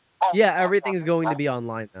 Yeah, everything's going to be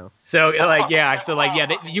online now. So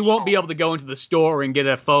you won't be able to go into the store and get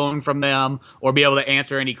a phone from them or be able to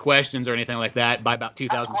answer any questions or anything like that by about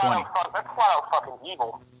 2020. That's flat out fucking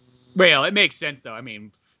evil. Well, it makes sense though. I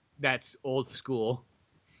mean, that's old school.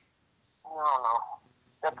 I don't know.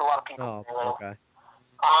 That's a lot of people. Oh, okay.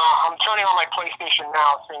 I'm turning on my PlayStation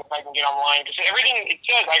now, seeing if I can get online. Because everything it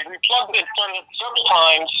says, I replugged it several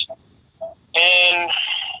times, and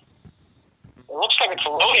it looks like it's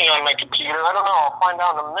loading on my computer. I don't know. I'll find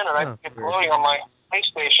out in a minute. I think it's loading on my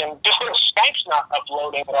PlayStation. Just like Skype's not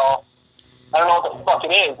uploading at all. I don't know what the fuck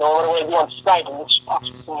it is. The only way to do on Skype, and this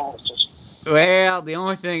fucking thing is just... Well, the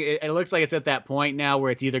only thing, it looks like it's at that point now where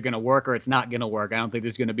it's either going to work or it's not going to work. I don't think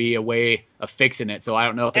there's going to be a way of fixing it, so I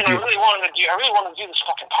don't know if it's... I really wanted to do this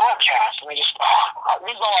fucking podcast, and this is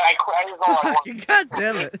all I want. God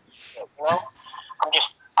damn it.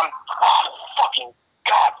 Fucking,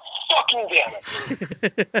 God fucking damn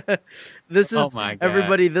it. This is,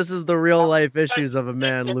 everybody, this is the real life issues of a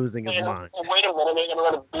man losing his mind. Wait a minute, they're going to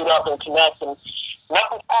let it boot up and connect, and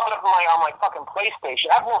nothing's popping up on my fucking PlayStation.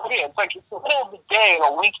 I have no idea. It's like it's the middle of the day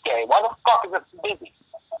on a weekday. Why the fuck is it so busy?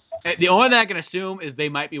 The only thing I can assume is they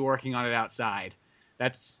might be working on it outside.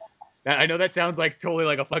 I know that sounds like totally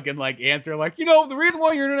like a fucking answer. The reason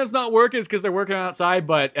why your internet's not working is because they're working outside,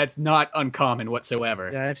 but that's not uncommon whatsoever.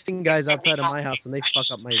 Yeah, I've seen guys outside of my house and they fuck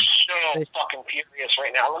up my... I'm so fucking furious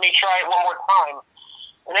right now. Let me try it one more time.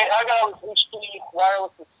 And then I got all this HD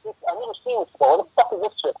wireless. I've never seen this before. Where the fuck is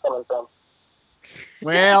this shit coming from?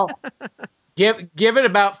 Well, give it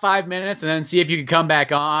about 5 minutes and then see if you can come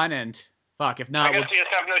back on. And fuck, if not, I guess you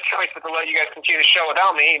just have no choice but to let you guys continue the show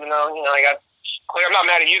without me. Even though I got clear. I'm not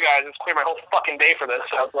mad at you guys. It's clear my whole fucking day for this.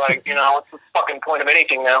 So it's like what's the fucking point of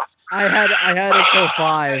anything now? I had until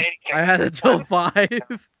 5. I had until 5. You know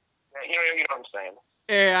what I'm saying?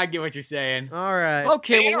 Yeah, I get what you're saying. All right.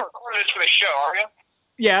 Okay. Hey, you're not recording this for the show, are you?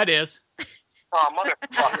 Yeah, it is. Oh, motherfucker.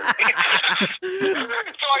 So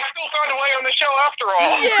I still found a way on the show after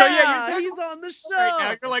all. Yeah, so yeah, he's on the show. Right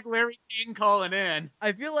now. You're like Larry King calling in.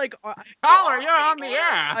 I feel like... Caller, you're on the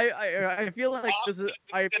air. I feel like this is...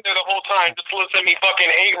 I've been there the whole time just listening to me fucking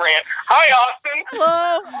hate rant. Hi, Austin.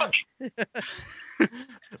 Hello.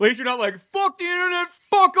 At least you're not like, fuck the internet,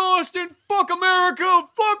 fuck Austin, fuck America,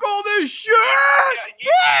 fuck all this shit!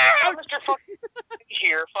 Yeah, Mr. Fucking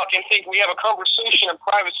here fucking think we have a conversation in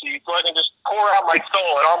privacy so I can just pour out my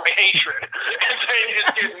soul and all my hatred. And then you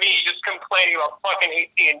just get me just complaining about fucking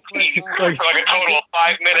AT&T for like a total of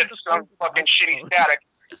 5 minutes of fucking shitty static.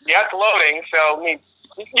 Yeah, it's loading, so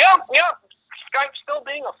yeah. Skype's still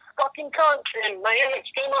being a fucking cunt, and my internet's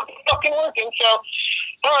still not fucking working, so,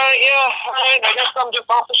 alright, I guess I'm just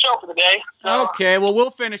off the show for the day. So. Okay, well,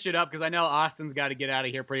 we'll finish it up, because I know Austin's got to get out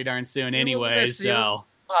of here pretty darn soon anyway, so...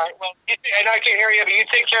 Alright, well, I know I can't hear you, but you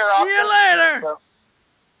take care, Austin. See you later! So.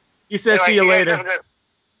 You said see you later.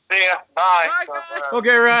 See ya, bye.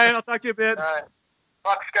 Okay, Ryan, I'll talk to you a bit. Alright.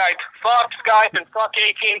 Fuck Skype, and fuck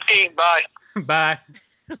AT&T, bye. Bye.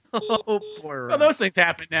 Oh, poor Ryan. Well, those things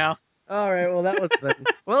happen now. All right, well, that was fun.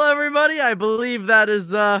 Well, everybody, I believe that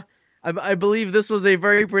is, I believe this was a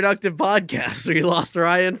very productive podcast. We lost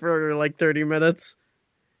Ryan for like 30 minutes.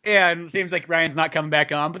 Yeah, and it seems like Ryan's not coming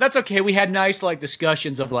back on, but that's okay. We had nice,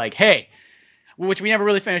 discussions of hey, which we never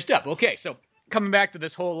really finished up. Okay, so coming back to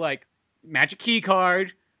this whole, magic key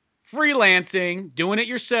card, freelancing, doing it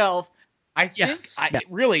yourself. I think,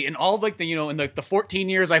 really, in all, in the 14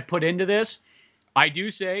 years I've put into this,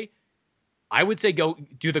 I would say go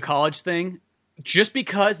do the college thing just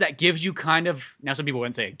because that gives you kind of, now some people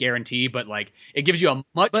wouldn't say a guarantee, but it gives you a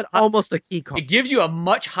much... But almost a key card. It gives you a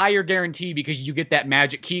much higher guarantee because you get that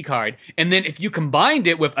magic key card. And then if you combined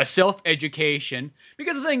it with a self-education,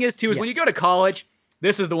 because the thing is too, is when you go to college,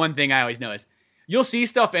 this is the one thing I always know is, you'll see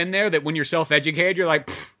stuff in there that when you're self-educated, you're like,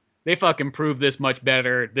 they fucking prove this much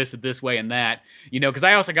better, this way and that, because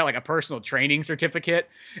I also got a personal training certificate,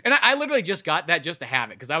 and I literally just got that just to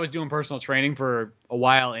have it, because I was doing personal training for a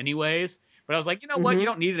while anyways, but I was like, you know what, you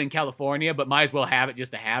don't need it in California, but might as well have it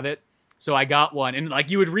just to have it, so I got one, and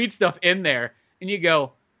you would read stuff in there, and you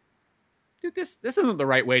go, dude, this isn't the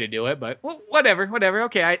right way to do it, but well, whatever.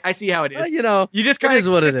 Okay, I see how it is. You know, you just kind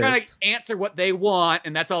of answer what they want,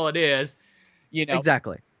 and that's all it is. You know,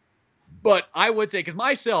 exactly. But I would say, because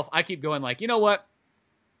myself, I keep going like, you know what?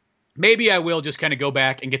 Maybe I will just kind of go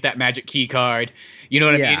back and get that magic key card. You know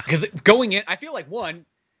what I mean? Because going in, I feel like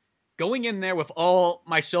going in there with all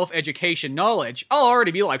my self-education knowledge, I'll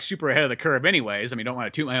already be like super ahead of the curve anyways. I mean, don't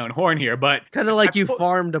want to toot my own horn here, but kind of like you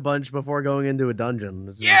farmed a bunch before going into a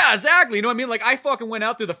dungeon. Yeah, exactly. You know what I mean? Like I fucking went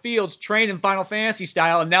out through the fields, trained in Final Fantasy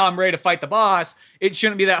style, and now I'm ready to fight the boss. It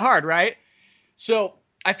shouldn't be that hard, right? So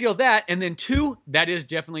I feel that. And then 2, that is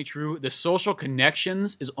definitely true. The social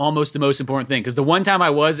connections is almost the most important thing. Because the one time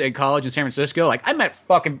I was in college in San Francisco, like I met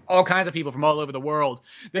fucking all kinds of people from all over the world.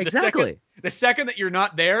 Then exactly. The second that you're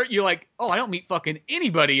not there, you're like, oh, I don't meet fucking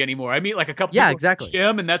anybody anymore. I meet like a couple people exactly. at the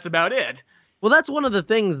gym, and that's about it. Well, that's one of the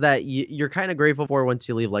things that you're kind of grateful for once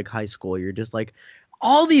you leave like high school. You're just like,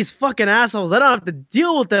 all these fucking assholes, I don't have to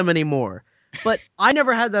deal with them anymore. But I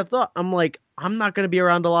never had that thought. I'm like, I'm not going to be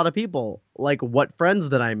around a lot of people. Like, what friends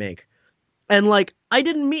did I make? And like, I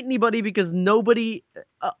didn't meet anybody because nobody,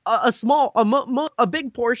 a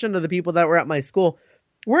big portion of the people that were at my school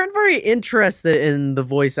weren't very interested in the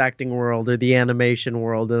voice acting world or the animation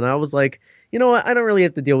world. And I was like, you know what? I don't really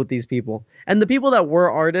have to deal with these people. And the people that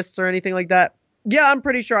were artists or anything like that, yeah, I'm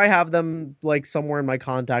pretty sure I have them like somewhere in my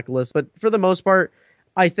contact list. But for the most part,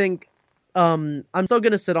 I think I'm still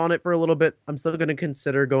going to sit on it for a little bit. I'm still going to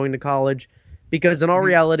consider going to college because in all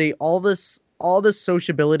reality, all this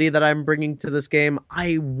sociability that I'm bringing to this game,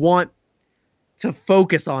 I want to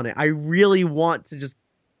focus on it. I really want to just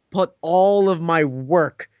put all of my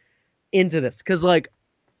work into this. Because, like,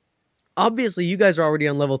 obviously you guys are already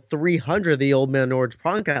on level 300 of the Old Man Orange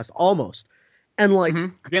podcast, almost. And, like...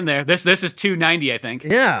 Getting there. This is 290, I think.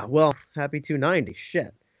 Yeah, well, happy 290.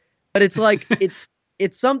 Shit. But it's like,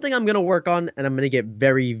 it's something I'm going to work on and I'm going to get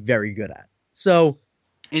very, very good at. So...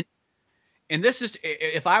 And this is,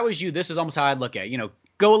 if I was you, this is almost how I'd look at it. You know,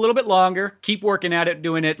 go a little bit longer, keep working at it,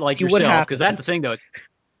 doing it like yourself. Because that's the thing, though.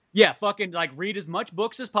 Yeah, fucking like read as much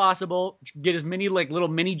books as possible, get as many like little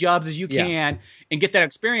mini jobs as you can, and get that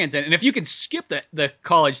experience in. And if you can skip the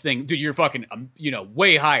college thing, dude, you're fucking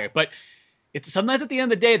way higher. But it's sometimes at the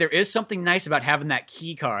end of the day, there is something nice about having that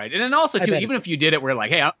key card. And then also too, even if you did it, where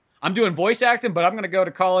like, hey, I'm doing voice acting, but I'm going to go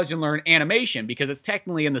to college and learn animation because it's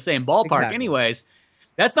technically in the same ballpark, anyways.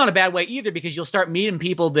 That's not a bad way either because you'll start meeting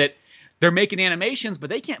people that they're making animations, but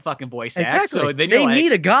they can't fucking voice act. So they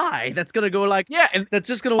need a guy that's going to go like, and that's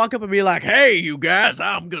just going to walk up and be like, hey, you guys,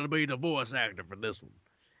 I'm going to be the voice actor for this one.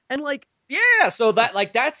 And like, so that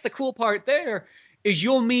like, that's the cool part there is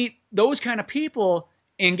you'll meet those kind of people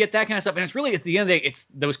and get that kind of stuff. And it's really at the end of the day, it's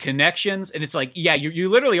those connections. And it's like, you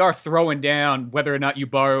literally are throwing down whether or not you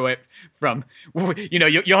borrow it from,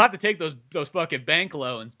 you'll have to take those fucking bank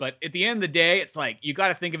loans. But at the end of the day, it's like, you got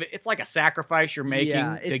to think of it. It's like a sacrifice you're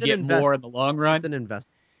making to get more in the long run. It's an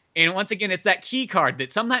investment. And once again, it's that key card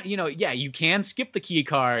that sometimes, you can skip the key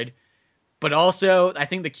card, but also I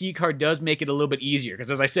think the key card does make it a little bit easier.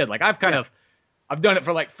 Because as I said, like I've done it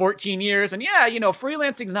for like 14 years and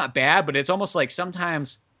freelancing's not bad, but it's almost like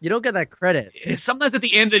sometimes you don't get that credit. Sometimes at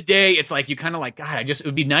the end of the day, it's like you kind of like, God, it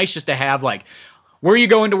would be nice just to have like, where are you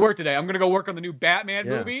going to work today? I'm going to go work on the new Batman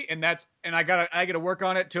movie. And I gotta work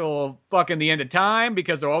on it till fucking the end of time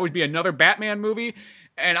because there'll always be another Batman movie.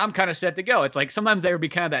 And I'm kind of set to go. It's like sometimes there would be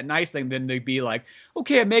kind of that nice thing. Then they'd be like,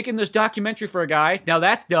 okay, I'm making this documentary for a guy. Now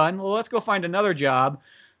that's done. Well, let's go find another job.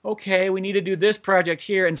 Okay, we need to do this project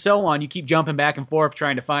here and so on. You keep jumping back and forth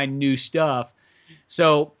trying to find new stuff.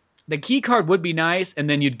 So the key card would be nice, and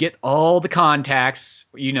then you'd get all the contacts.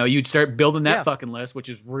 You'd start building that fucking list, which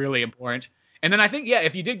is really important. And then I think,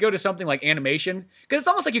 if you did go to something like animation, because it's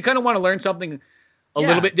almost like you kind of want to learn something a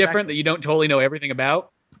little bit different that you don't totally know everything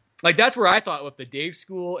about. Like that's where I thought with the Dave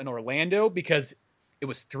School in Orlando, because it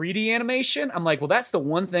was 3D animation. I'm like, well, that's the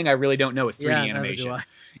one thing I really don't know is 3D animation.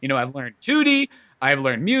 I've learned 2D. I've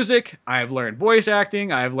learned music, I've learned voice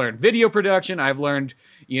acting, I've learned video production, I've learned,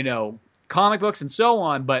 comic books and so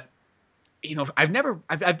on, but,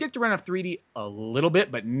 I've dipped around with 3D a little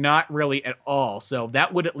bit, but not really at all. So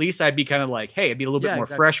that would at least I'd be kind of like, hey, it'd be a little bit more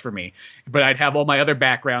fresh for me, but I'd have all my other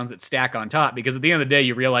backgrounds that stack on top because at the end of the day,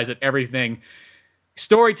 you realize that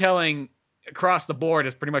storytelling across the board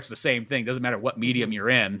is pretty much the same thing. Doesn't matter what medium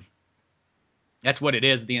you're in. That's what it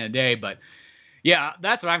is at the end of the day, but yeah,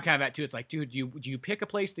 that's what I'm kind of at too. It's like, dude, do you pick a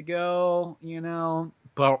place to go,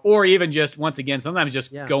 or even just once again, sometimes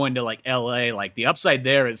just going to like LA. Like the upside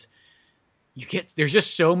there is there's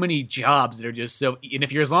just so many jobs that are just so, and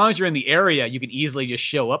if as long as you're in the area, you can easily just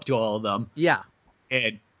show up to all of them. Yeah.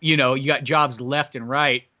 And you got jobs left and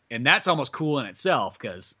right. And that's almost cool in itself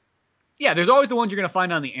because, yeah, there's always the ones you're going to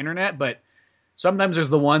find on the internet, but sometimes there's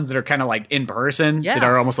the ones that are kind of like in person that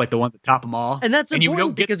are almost like the ones that top them all. And that's important you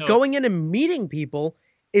don't get because those. Going in and meeting people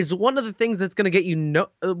is one of the things that's going to get you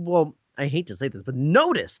well, I hate to say this, but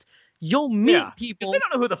noticed. You'll meet people. Because they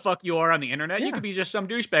don't know who the fuck you are on the internet. You could be just some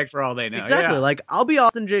douchebag for all they know. Exactly. Yeah. Like, I'll be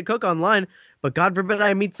Austin J. Cook online, but God forbid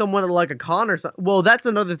I meet someone at like a con or something. Well, that's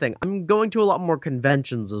another thing. I'm going to a lot more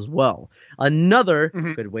conventions as well. Another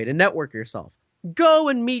good way to network yourself. Go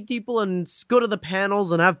and meet people and go to the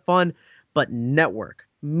panels and have fun, but network.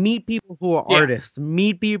 Meet people who are artists.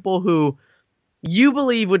 Meet people who you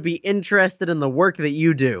believe would be interested in the work that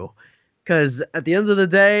you do. Because at the end of the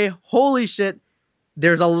day, holy shit,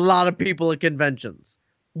 there's a lot of people at conventions.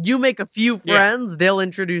 You make a few friends, they'll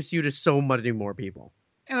introduce you to so many more people.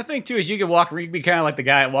 And the thing, too, is you can be kind of like the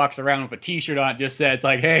guy that walks around with a t-shirt on, just says,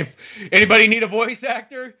 like, hey, anybody need a voice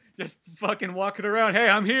actor? Just fucking walking around, hey,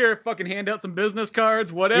 I'm here, fucking hand out some business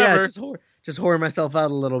cards, whatever. Yeah, just whore myself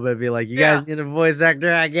out a little bit, be like, you guys need a voice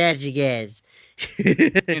actor? I got you guys.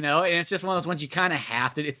 You know, and it's just one of those ones you kind of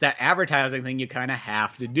have to, it's that advertising thing you kind of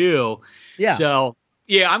have to do. Yeah. So,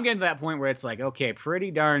 yeah, I'm getting to that point where it's like, okay,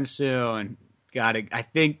 pretty darn soon. I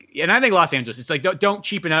think Los Angeles. It's like don't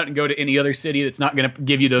cheapen out and go to any other city that's not going to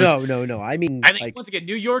give you those. No. I think like, once again,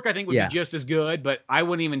 New York, I think would be just as good, but I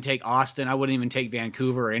wouldn't even take Austin. I wouldn't even take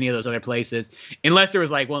Vancouver or any of those other places unless there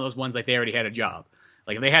was like one of those ones like they already had a job.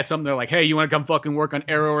 Like if they had something, they're like, hey, you want to come fucking work on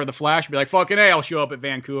Arrow or The Flash? Be like, fucking hey, I'll show up at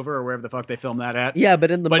Vancouver or wherever the fuck they film that at. Yeah,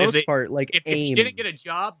 but in the most part, like if you didn't get a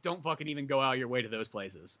job, don't fucking even go out your way to those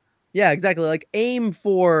places. Yeah, exactly. Like aim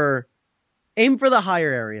for the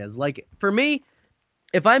higher areas. Like for me,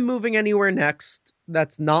 if I'm moving anywhere next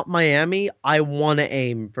that's not Miami, I want to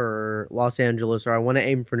aim for Los Angeles, or I want to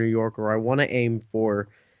aim for New York, or I want to aim for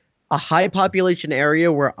a high population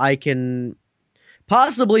area where I can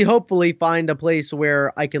possibly, hopefully, find a place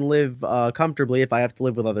where I can live comfortably. If I have to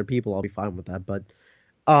live with other people, I'll be fine with that. But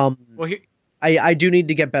I do need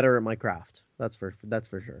to get better at my craft. That's for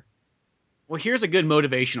sure. Well, here's a good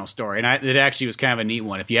motivational story, and it actually was kind of a neat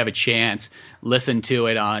one. If you have a chance, listen to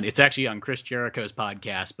it it's actually on Chris Jericho's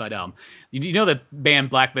podcast. But you know the band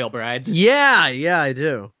Black Veil Brides? Yeah, I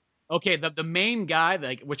do. Okay, the main guy,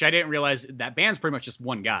 like, which I didn't realize that band's pretty much just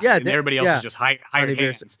one guy. Yeah, and everybody else is just hired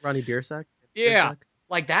hands. Ronnie Biersack? Yeah,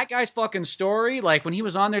 like that guy's fucking story. Like when he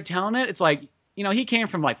was on there telling it, it's like, you know, he came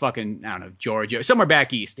from like fucking, I don't know, Georgia, somewhere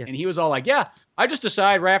back east. Yeah. And he was all like, yeah, I just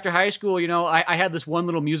decided right after high school, you know, I had this one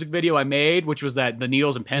little music video I made, which was the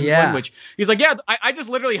Needles and Pens one, which he's like, yeah, I just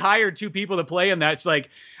literally hired 2 people to play in that. It's like,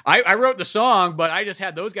 I wrote the song, but I just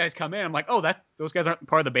had those guys come in. I'm like, oh, those guys aren't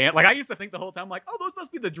part of the band. Like I used to think the whole time, like, oh, those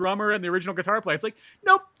must be the drummer and the original guitar player. It's like,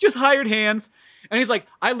 nope, just hired hands. And he's like,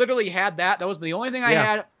 I literally had that. That was the only thing I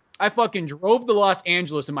had. I fucking drove to Los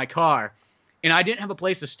Angeles in my car, and I didn't have a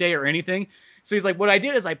place to stay or anything. So he's like, what I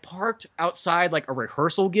did is I parked outside like a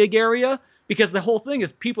rehearsal gig area, because the whole thing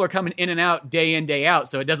is people are coming in and out day in, day out.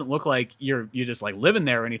 So it doesn't look like you're just like living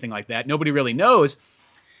there or anything like that. Nobody really knows.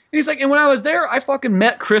 And he's like, and when I was there, I fucking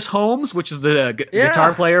met Chris Holmes, which is the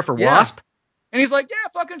guitar player for Wasp. And he's like, yeah,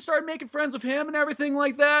 fucking started making friends with him and everything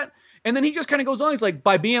like that. And then he just kind of goes on. He's like,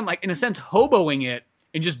 by being like, in a sense, hoboing it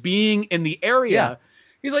and just being in the area. Yeah.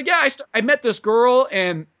 He's like, yeah, I met this girl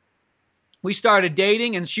and we started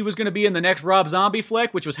dating, and she was going to be in the next Rob Zombie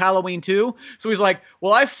flick, which was Halloween 2. So he's like,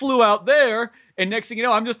 well, I flew out there, and next thing you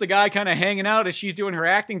know, I'm just the guy kind of hanging out as she's doing her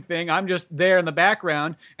acting thing. I'm just there in the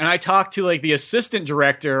background, and I talked to like the assistant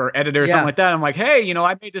director or editor or something like that. I'm like, hey, you know,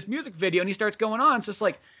 I made this music video, and he starts going on. It's just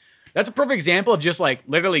like, that's a perfect example of just like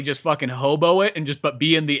literally just fucking hobo it and but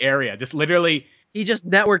be in the area. Just literally. He just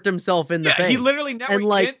networked himself in the thing. He literally networked. And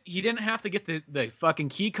like, he didn't have to get the fucking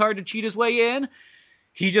key card to cheat his way in.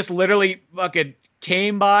 He just literally fucking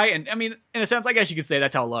came by, and I mean, in a sense, I guess you could say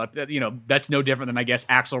that's how a lot of, you know, that's no different than, I guess,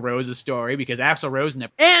 Axl Rose's story, because Axl Rose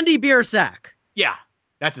never... Andy Biersack! Yeah,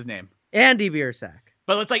 that's his name. Andy Biersack.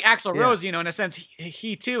 But it's like Axl Rose, you know, in a sense,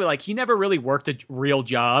 he too, like, he never really worked a real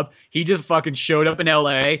job. He just fucking showed up in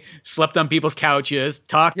L.A., slept on people's couches,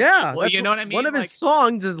 talked... Yeah, well, you know what I mean? One of his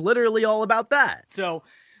songs is literally all about that. So...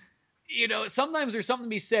 You know, sometimes there's something to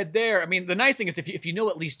be said there. I mean, the nice thing is if you know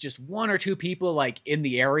at least just 1 or 2 people like in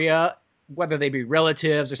the area, whether they be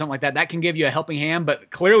relatives or something like that, that can give you a helping hand.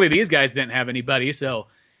 But clearly these guys didn't have anybody. So,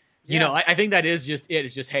 you know, I think that is just it.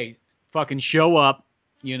 It's just, hey, fucking show up,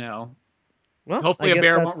 you know. Well, hopefully a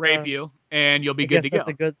bear won't rape you and you'll be good to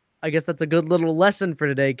go. I guess that's a good little lesson for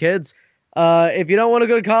today, kids. If you don't want to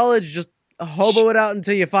go to college, just hobo it out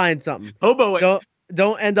until you find something. Hobo it.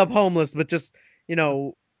 Don't end up homeless, but just, you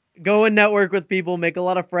know, go and network with people, make a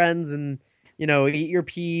lot of friends, and, eat your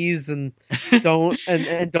peas and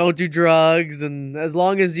don't do drugs. And as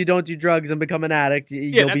long as you don't do drugs and become an addict,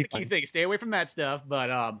 you'll that's be the key fine. thing. Stay away from that stuff. But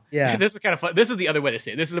Yeah. this is kind of fun. This is the other way to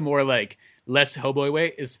say it. This is a more like less hobo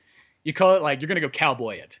way. Is you call it like you're gonna go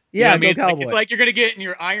cowboy it. You know what I mean? cowboy. It's like you're gonna get in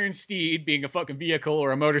your iron steed, being a fucking vehicle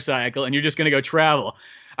or a motorcycle, and you're just gonna go travel.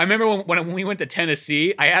 I remember when we went to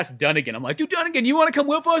Tennessee, I asked Dunnigan. I'm like, dude, Dunnigan, you want to come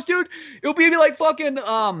with us, dude? It'll be like fucking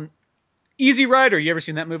Easy Rider. You ever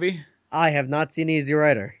seen that movie? I have not seen Easy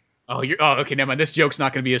Rider. Oh, okay, never mind. This joke's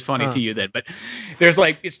not going to be as funny to you then. But there's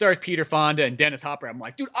like, it stars Peter Fonda and Dennis Hopper. I'm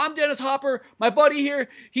like, dude, I'm Dennis Hopper. My buddy here,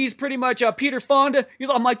 he's pretty much Peter Fonda.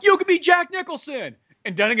 I'm like, you could be Jack Nicholson.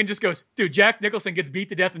 And Dunnigan just goes, dude, Jack Nicholson gets beat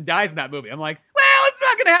to death and dies in that movie. I'm like, well, it's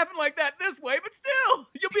not going to happen like that this way, but still,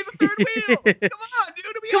 you'll be the third wheel. Come on, dude,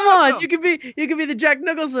 it'll be awesome. On, you could be the Jack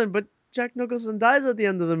Nicholson, but Jack Nicholson dies at the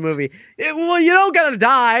end of the movie. Well, you don't gotta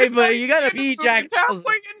die, but you gotta be Jack Nicholson.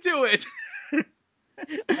 Halfway into it.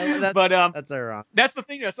 That's ironic. That's the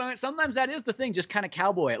thing. Sometimes that is the thing. Just kind of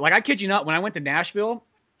cowboy it. Like, I kid you not, when I went to Nashville,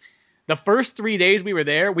 the first 3 days we were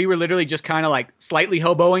there, we were literally just kind of like slightly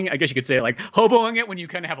hoboing. I guess you could say like hoboing it when you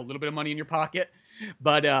kind of have a little bit of money in your pocket.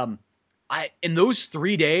 But in those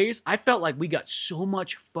 3 days, I felt like we got so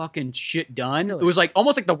much fucking shit done. Really? It was like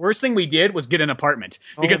almost like the worst thing we did was get an apartment,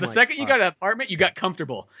 because the second you got an apartment, you got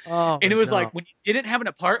comfortable. And it was like when you didn't have an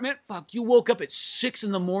apartment, you woke up at 6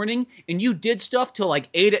 a.m. and you did stuff till like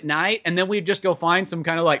 8 p.m, and then we'd just go find some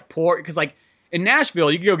kind of like poor, because like in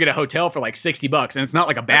Nashville you could go get a hotel for like $60, and it's not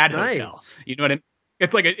like a bad hotel. You know what I mean?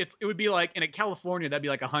 It's like it would be like in California that'd be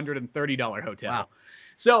like $130 hotel. Wow.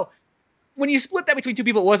 So when you split that between two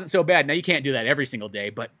people, it wasn't so bad. Now, you can't do that every single day.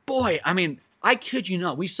 But, boy, I mean, I kid you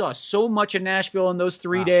not. We saw so much in Nashville in those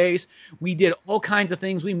 3 days. We did all kinds of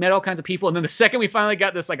things. We met all kinds of people. And then the second we finally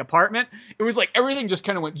got this, like, apartment, it was like everything just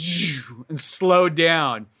kind of went and slowed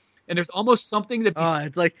down. And there's almost something that...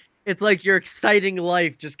 It's like your exciting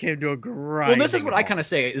life just came to a grind. Well, this is what I kind of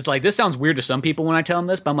say. It's like, this sounds weird to some people when I tell them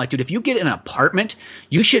this, but I'm like, dude, if you get an apartment,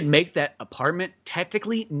 you should make that apartment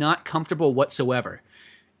technically not comfortable whatsoever.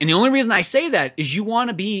 And the only reason I say that is you want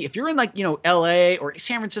to be, if you're in like, LA or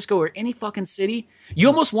San Francisco or any fucking city, you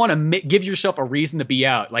almost want to give yourself a reason to be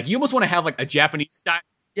out. Like, you almost want to have like a Japanese style.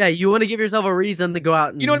 Yeah, you want to give yourself a reason to go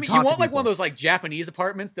out and you know what I mean? You want like one of those like Japanese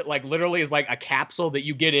apartments that like literally is like a capsule that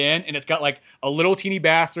you get in, and it's got like a little teeny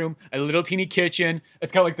bathroom, a little teeny kitchen.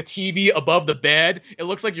 It's got like the TV above the bed. It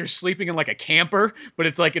looks like you're sleeping in like a camper, but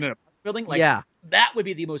it's like in an apartment building. Like, that would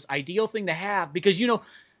be the most ideal thing to have, because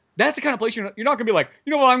that's the kind of place you're not going to be like,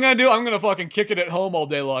 you know what I'm going to do? I'm going to fucking kick it at home all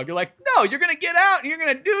day long. You're like, no, you're going to get out and you're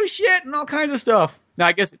going to do shit and all kinds of stuff. Now,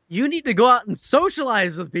 I guess you need to go out and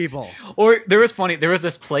socialize with people. Or there was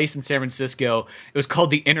this place in San Francisco. It was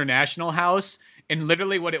called the International House. And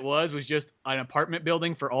literally what it was just an apartment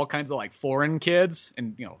building for all kinds of like foreign kids.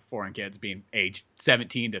 And, foreign kids being aged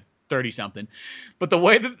 17 to 30 something. But the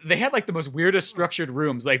way that they had like the most weirdest structured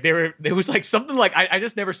rooms, like there was like something like, I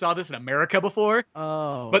just never saw this in America before.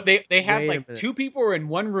 Oh, but they had like two people were in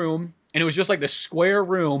one room, and it was just like the square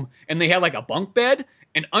room, and they had like a bunk bed,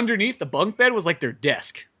 and underneath the bunk bed was like their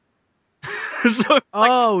desk. So it's like,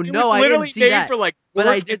 I didn't see that. For like, but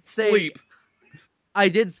I did sleep. I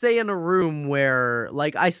did stay in a room where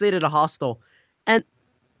like I stayed at a hostel, and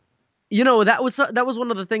that was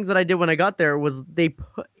one of the things that I did when I got there was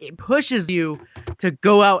it pushes you to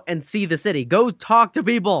go out and see the city, go talk to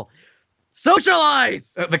people,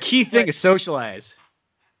 socialize. The key thing is socialize.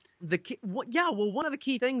 One of the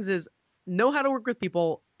key things is know how to work with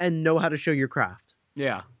people and know how to show your craft.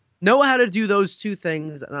 Yeah. Know how to do those two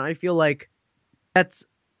things, and I feel like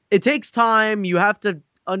it takes time. You have to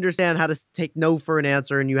understand how to take no for an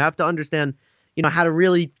answer, and you have to understand, how to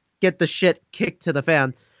really get the shit kicked to the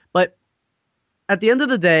fan. But at the end of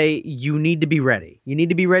the day, you need to be ready. You need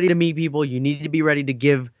to be ready to meet people. You need to be ready to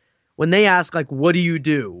give. When they ask, like, what do you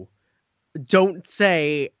do? Don't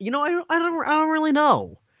say, I don't really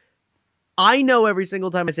know. I know every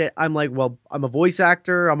single time I say it, I'm like, well, I'm a voice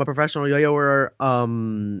actor. I'm a professional yo-yoer.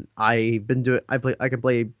 I can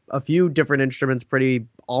play a few different instruments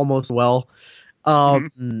almost well.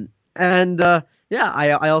 And I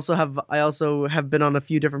also have been on a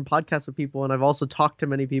few different podcasts with people, and I've also talked to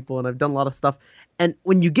many people, and I've done a lot of stuff. And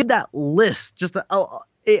when you get that list,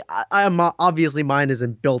 I'm obviously mine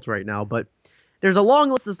isn't built right now, but there's a long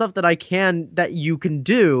list of stuff that you can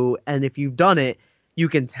do, and if you've done it, you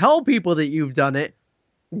can tell people that you've done it,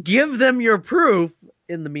 give them your proof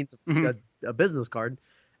in the means of a business card,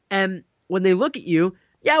 and when they look at you,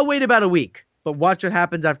 wait about a week, but watch what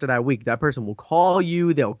happens after that week. That person will call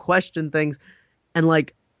you, they'll question things, and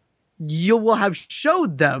like you will have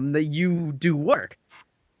showed them that you do work.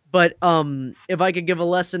 But if I could give a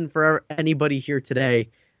lesson for anybody here today,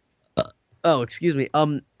 oh, excuse me.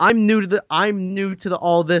 I'm new to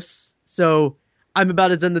all this, so I'm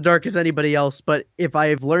about as in the dark as anybody else. But if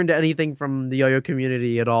I've learned anything from the yo-yo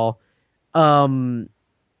community at all,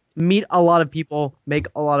 meet a lot of people, make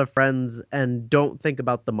a lot of friends, and don't think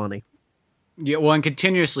about the money. Yeah, well, and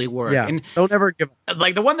continuously work. Yeah, and don't ever give up.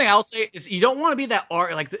 Like, the one thing I'll say is you don't want to be that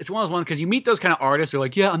art. Like, it's one of those ones, because you meet those kind of artists who are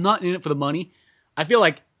like, yeah, I'm not in it for the money. I feel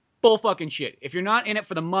like bull fucking shit. If you're not in it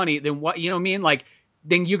for the money, then what, you know what I mean? Like,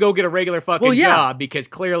 then you go get a regular fucking job, because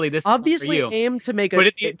clearly this obviously is not for you. Aim to make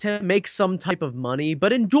to make some type of money,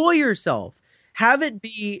 but enjoy yourself. Have it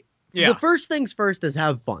be the first things first is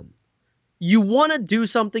have fun. You want to do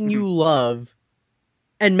something you love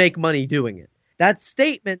and make money doing it. That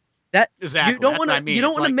statement that exactly. You don't want to you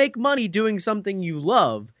don't want to make money doing something you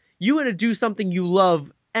love. You want to do something you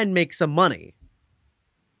love and make some money.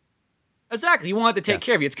 Exactly. You want it to take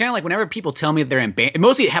care of you. It's kind of like whenever people tell me they're in band,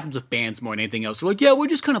 mostly it happens with bands more than anything else. They're like, yeah, we're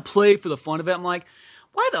just kind of play for the fun of it. I'm like,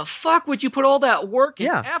 why the fuck would you put all that work and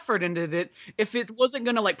effort into it if it wasn't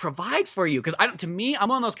going to like provide for you? Because to me, I'm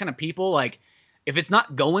one of those kind of people, like, if it's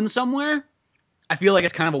not going somewhere, I feel like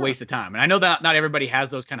it's kind of a waste of time. And I know that not everybody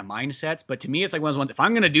has those kind of mindsets, but to me, it's like one of those ones, if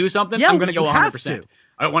I'm going to do something, I'm going to go 100%.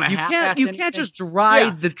 I don't want to half-ass anything. You can't just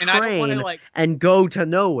ride the train and go to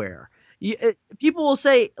nowhere. People will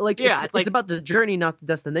say, like, it's about the journey, not the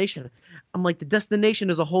destination. I'm like, the destination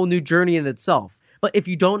is a whole new journey in itself. But if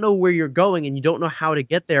you don't know where you're going and you don't know how to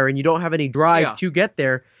get there and you don't have any drive to get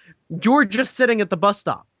there, you're just sitting at the bus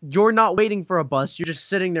stop. You're not waiting for a bus. You're just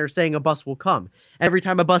sitting there saying a bus will come. Every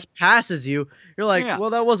time a bus passes you, you're like,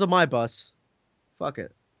 well, that wasn't my bus. Fuck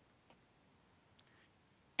it.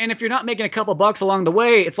 And if you're not making a couple bucks along the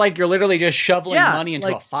way, it's like you're literally just shoveling money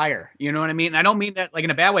into a fire. You know what I mean? And I don't mean that like in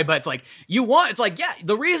a bad way, but it's like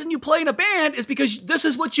the reason you play in a band is because this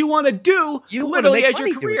is what you want to do literally as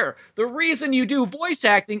your career. The reason you do voice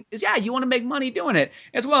acting is, you want to make money doing it.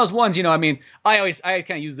 As well as ones, you know, I mean, I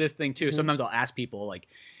kind of use this thing too. Mm-hmm. Sometimes I'll ask people like,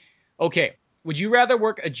 okay, would you rather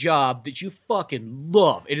work a job that you fucking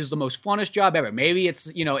love? It is the most funnest job ever. Maybe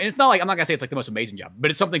it's, you know, and it's not like, I'm not going to say it's like the most amazing job,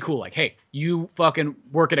 but it's something cool. Like, hey, you fucking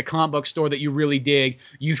work at a comic book store that you really dig.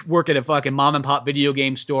 You work at a fucking mom and pop video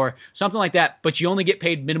game store, something like that, but you only get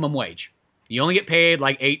paid minimum wage. You only get paid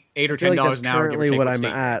like $8 or $10 an hour. Currently what I'm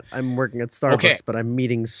at. I'm working at Starbucks, but I'm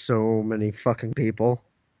meeting so many fucking people.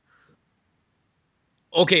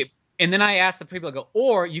 Okay. And then I ask the people, I go,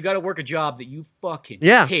 or you got to work a job that you fucking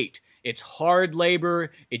hate. It's hard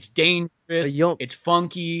labor, it's dangerous, it's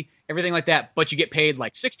funky, everything like that, but you get paid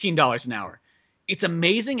like $16 an hour. It's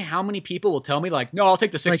amazing how many people will tell me like, no, I'll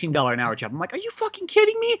take the $16 an hour job. I'm like, are you fucking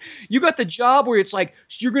kidding me? You got the job where it's like,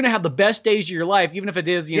 you're going to have the best days of your life, even if it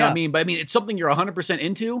is, you know what I mean? But I mean, it's something you're 100%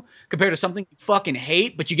 into compared to something you fucking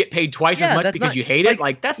hate, but you get paid twice as much because you hate it.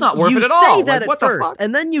 Like, that's not worth it at all. You say that what at first, the fuck?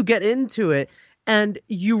 and then you get into it, and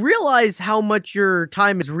you realize how much your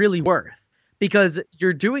time is really worth. Because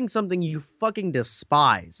you're doing something you fucking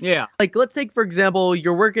despise. Yeah. Like, let's take, for example,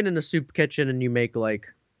 you're working in a soup kitchen and you make like,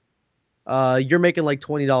 you're making like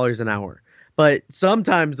 $20 an hour. But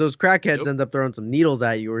sometimes those crackheads end up throwing some needles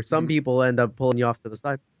at you, or some people end up pulling you off to the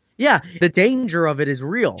side. Yeah, the danger of it is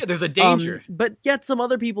real. Yeah, there's a danger. But yet some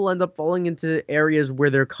other people end up falling into areas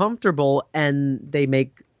where they're comfortable and they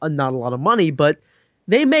make not a lot of money, but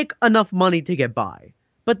they make enough money to get by.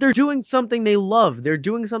 But they're doing something they love. They're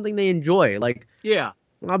doing something they enjoy. Like,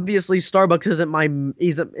 obviously Starbucks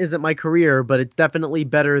isn't my career, but it's definitely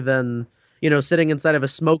better than, you know, sitting inside of a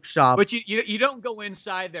smoke shop. But you don't go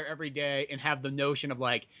inside there every day and have the notion of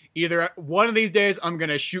like, either one of these days I'm going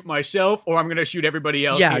to shoot myself or I'm going to shoot everybody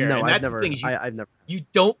else here. No, and I've never. You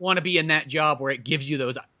don't want to be in that job where it gives you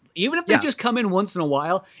those. Even if they just come in once in a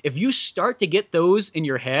while, if you start to get those in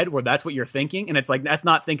your head where that's what you're thinking, and it's like, that's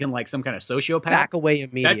not thinking like some kind of sociopath. Back away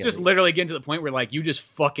immediately. That's just literally getting to the point where like you just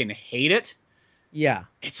fucking hate it. Yeah.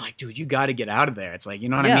 It's like, dude, you got to get out of there. It's like, you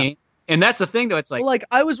know what I mean? And that's the thing though. It's like, well, like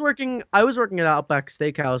I was working at Outback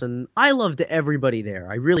Steakhouse and I loved everybody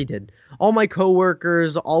there. I really did. All my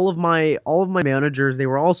coworkers, all of my managers, they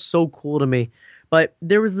were all so cool to me. But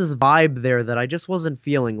there was this vibe there that I just wasn't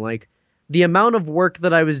feeling. Like, the amount of work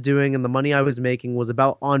that I was doing and the money I was making was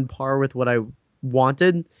about on par with what I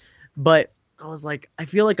wanted. But I was like, I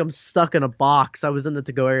feel like I'm stuck in a box. I was in the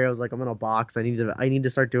to-go area. I was like, I'm in a box. I need to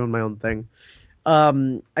start doing my own thing.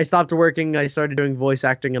 I stopped working. I started doing voice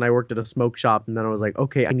acting and I worked at a smoke shop. And then I was like,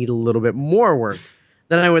 okay, I need a little bit more work.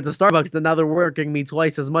 Then I went to Starbucks and now they're working me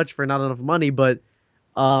twice as much for not enough money. But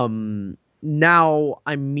now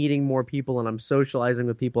I'm meeting more people and I'm socializing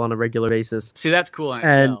with people on a regular basis. See, that's cool in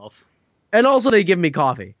itself. And also they give me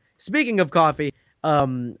coffee. Speaking of coffee,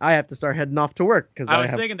 I have to start heading off to work because I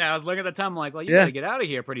was thinking that. I was looking at the time. I'm like, well, you Yeah. gotta get out of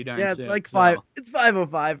here pretty darn soon. it's like so. 5. It's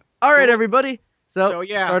 5:05. All right, everybody. So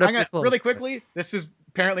yeah, start up I'm gonna, your clothes. really quickly. This is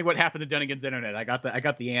apparently what happened to Dunnigan's internet. I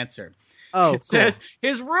got the answer. Oh, It says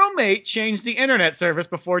his roommate changed the internet service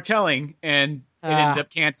before telling, and it ended up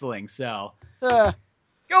canceling. So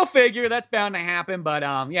go figure. That's bound to happen. But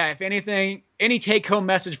yeah, if anything, any take-home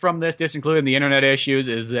message from this, including the internet issues,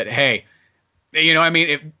 is that hey,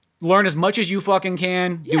 learn as much as you fucking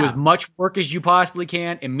can, do as much work as you possibly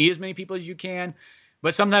can, and meet as many people as you can.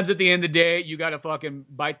 But sometimes at the end of the day, you got to fucking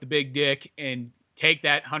bite the big dick and take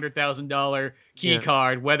that $100,000 key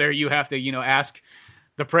card, whether you have to, ask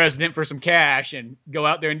the president for some cash and go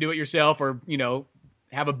out there and do it yourself, or,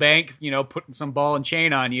 have a bank, putting some ball and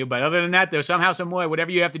chain on you. But other than that, though, somehow, some way,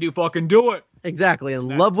 whatever you have to do, fucking do it. Exactly.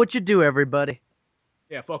 And love what you do, everybody.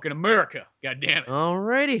 Yeah, fucking America. God damn it.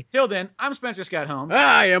 Alrighty. Till then, I'm Spencer Scott Holmes.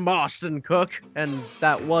 I am Austin Cook. And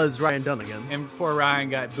that was Ryan Dunnigan. And poor Ryan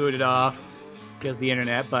got booted off because of the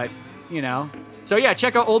internet, but, So yeah,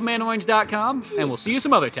 check out oldmanorange.com, and we'll see you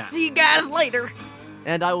some other time. See you guys later.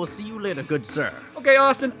 And I will see you later, good sir. Okay,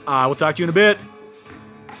 Austin, I will talk to you in a bit.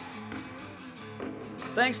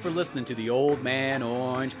 Thanks for listening to the Old Man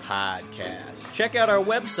Orange podcast. Check out our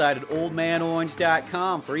website at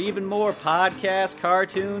oldmanorange.com for even more podcasts,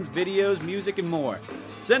 cartoons, videos, music, and more.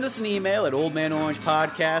 Send us an email at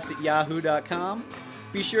oldmanorange.podcast@yahoo.com.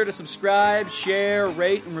 Be sure to subscribe, share,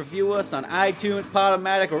 rate, and review us on iTunes,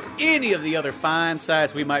 Podomatic, or any of the other fine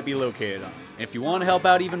sites we might be located on. And if you want to help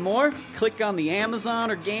out even more, click on the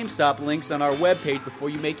Amazon or GameStop links on our webpage before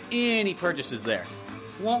you make any purchases there.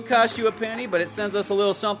 Won't cost you a penny, but it sends us a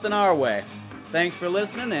little something our way. Thanks for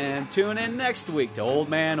listening, and tune in next week to Old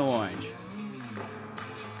Man Orange.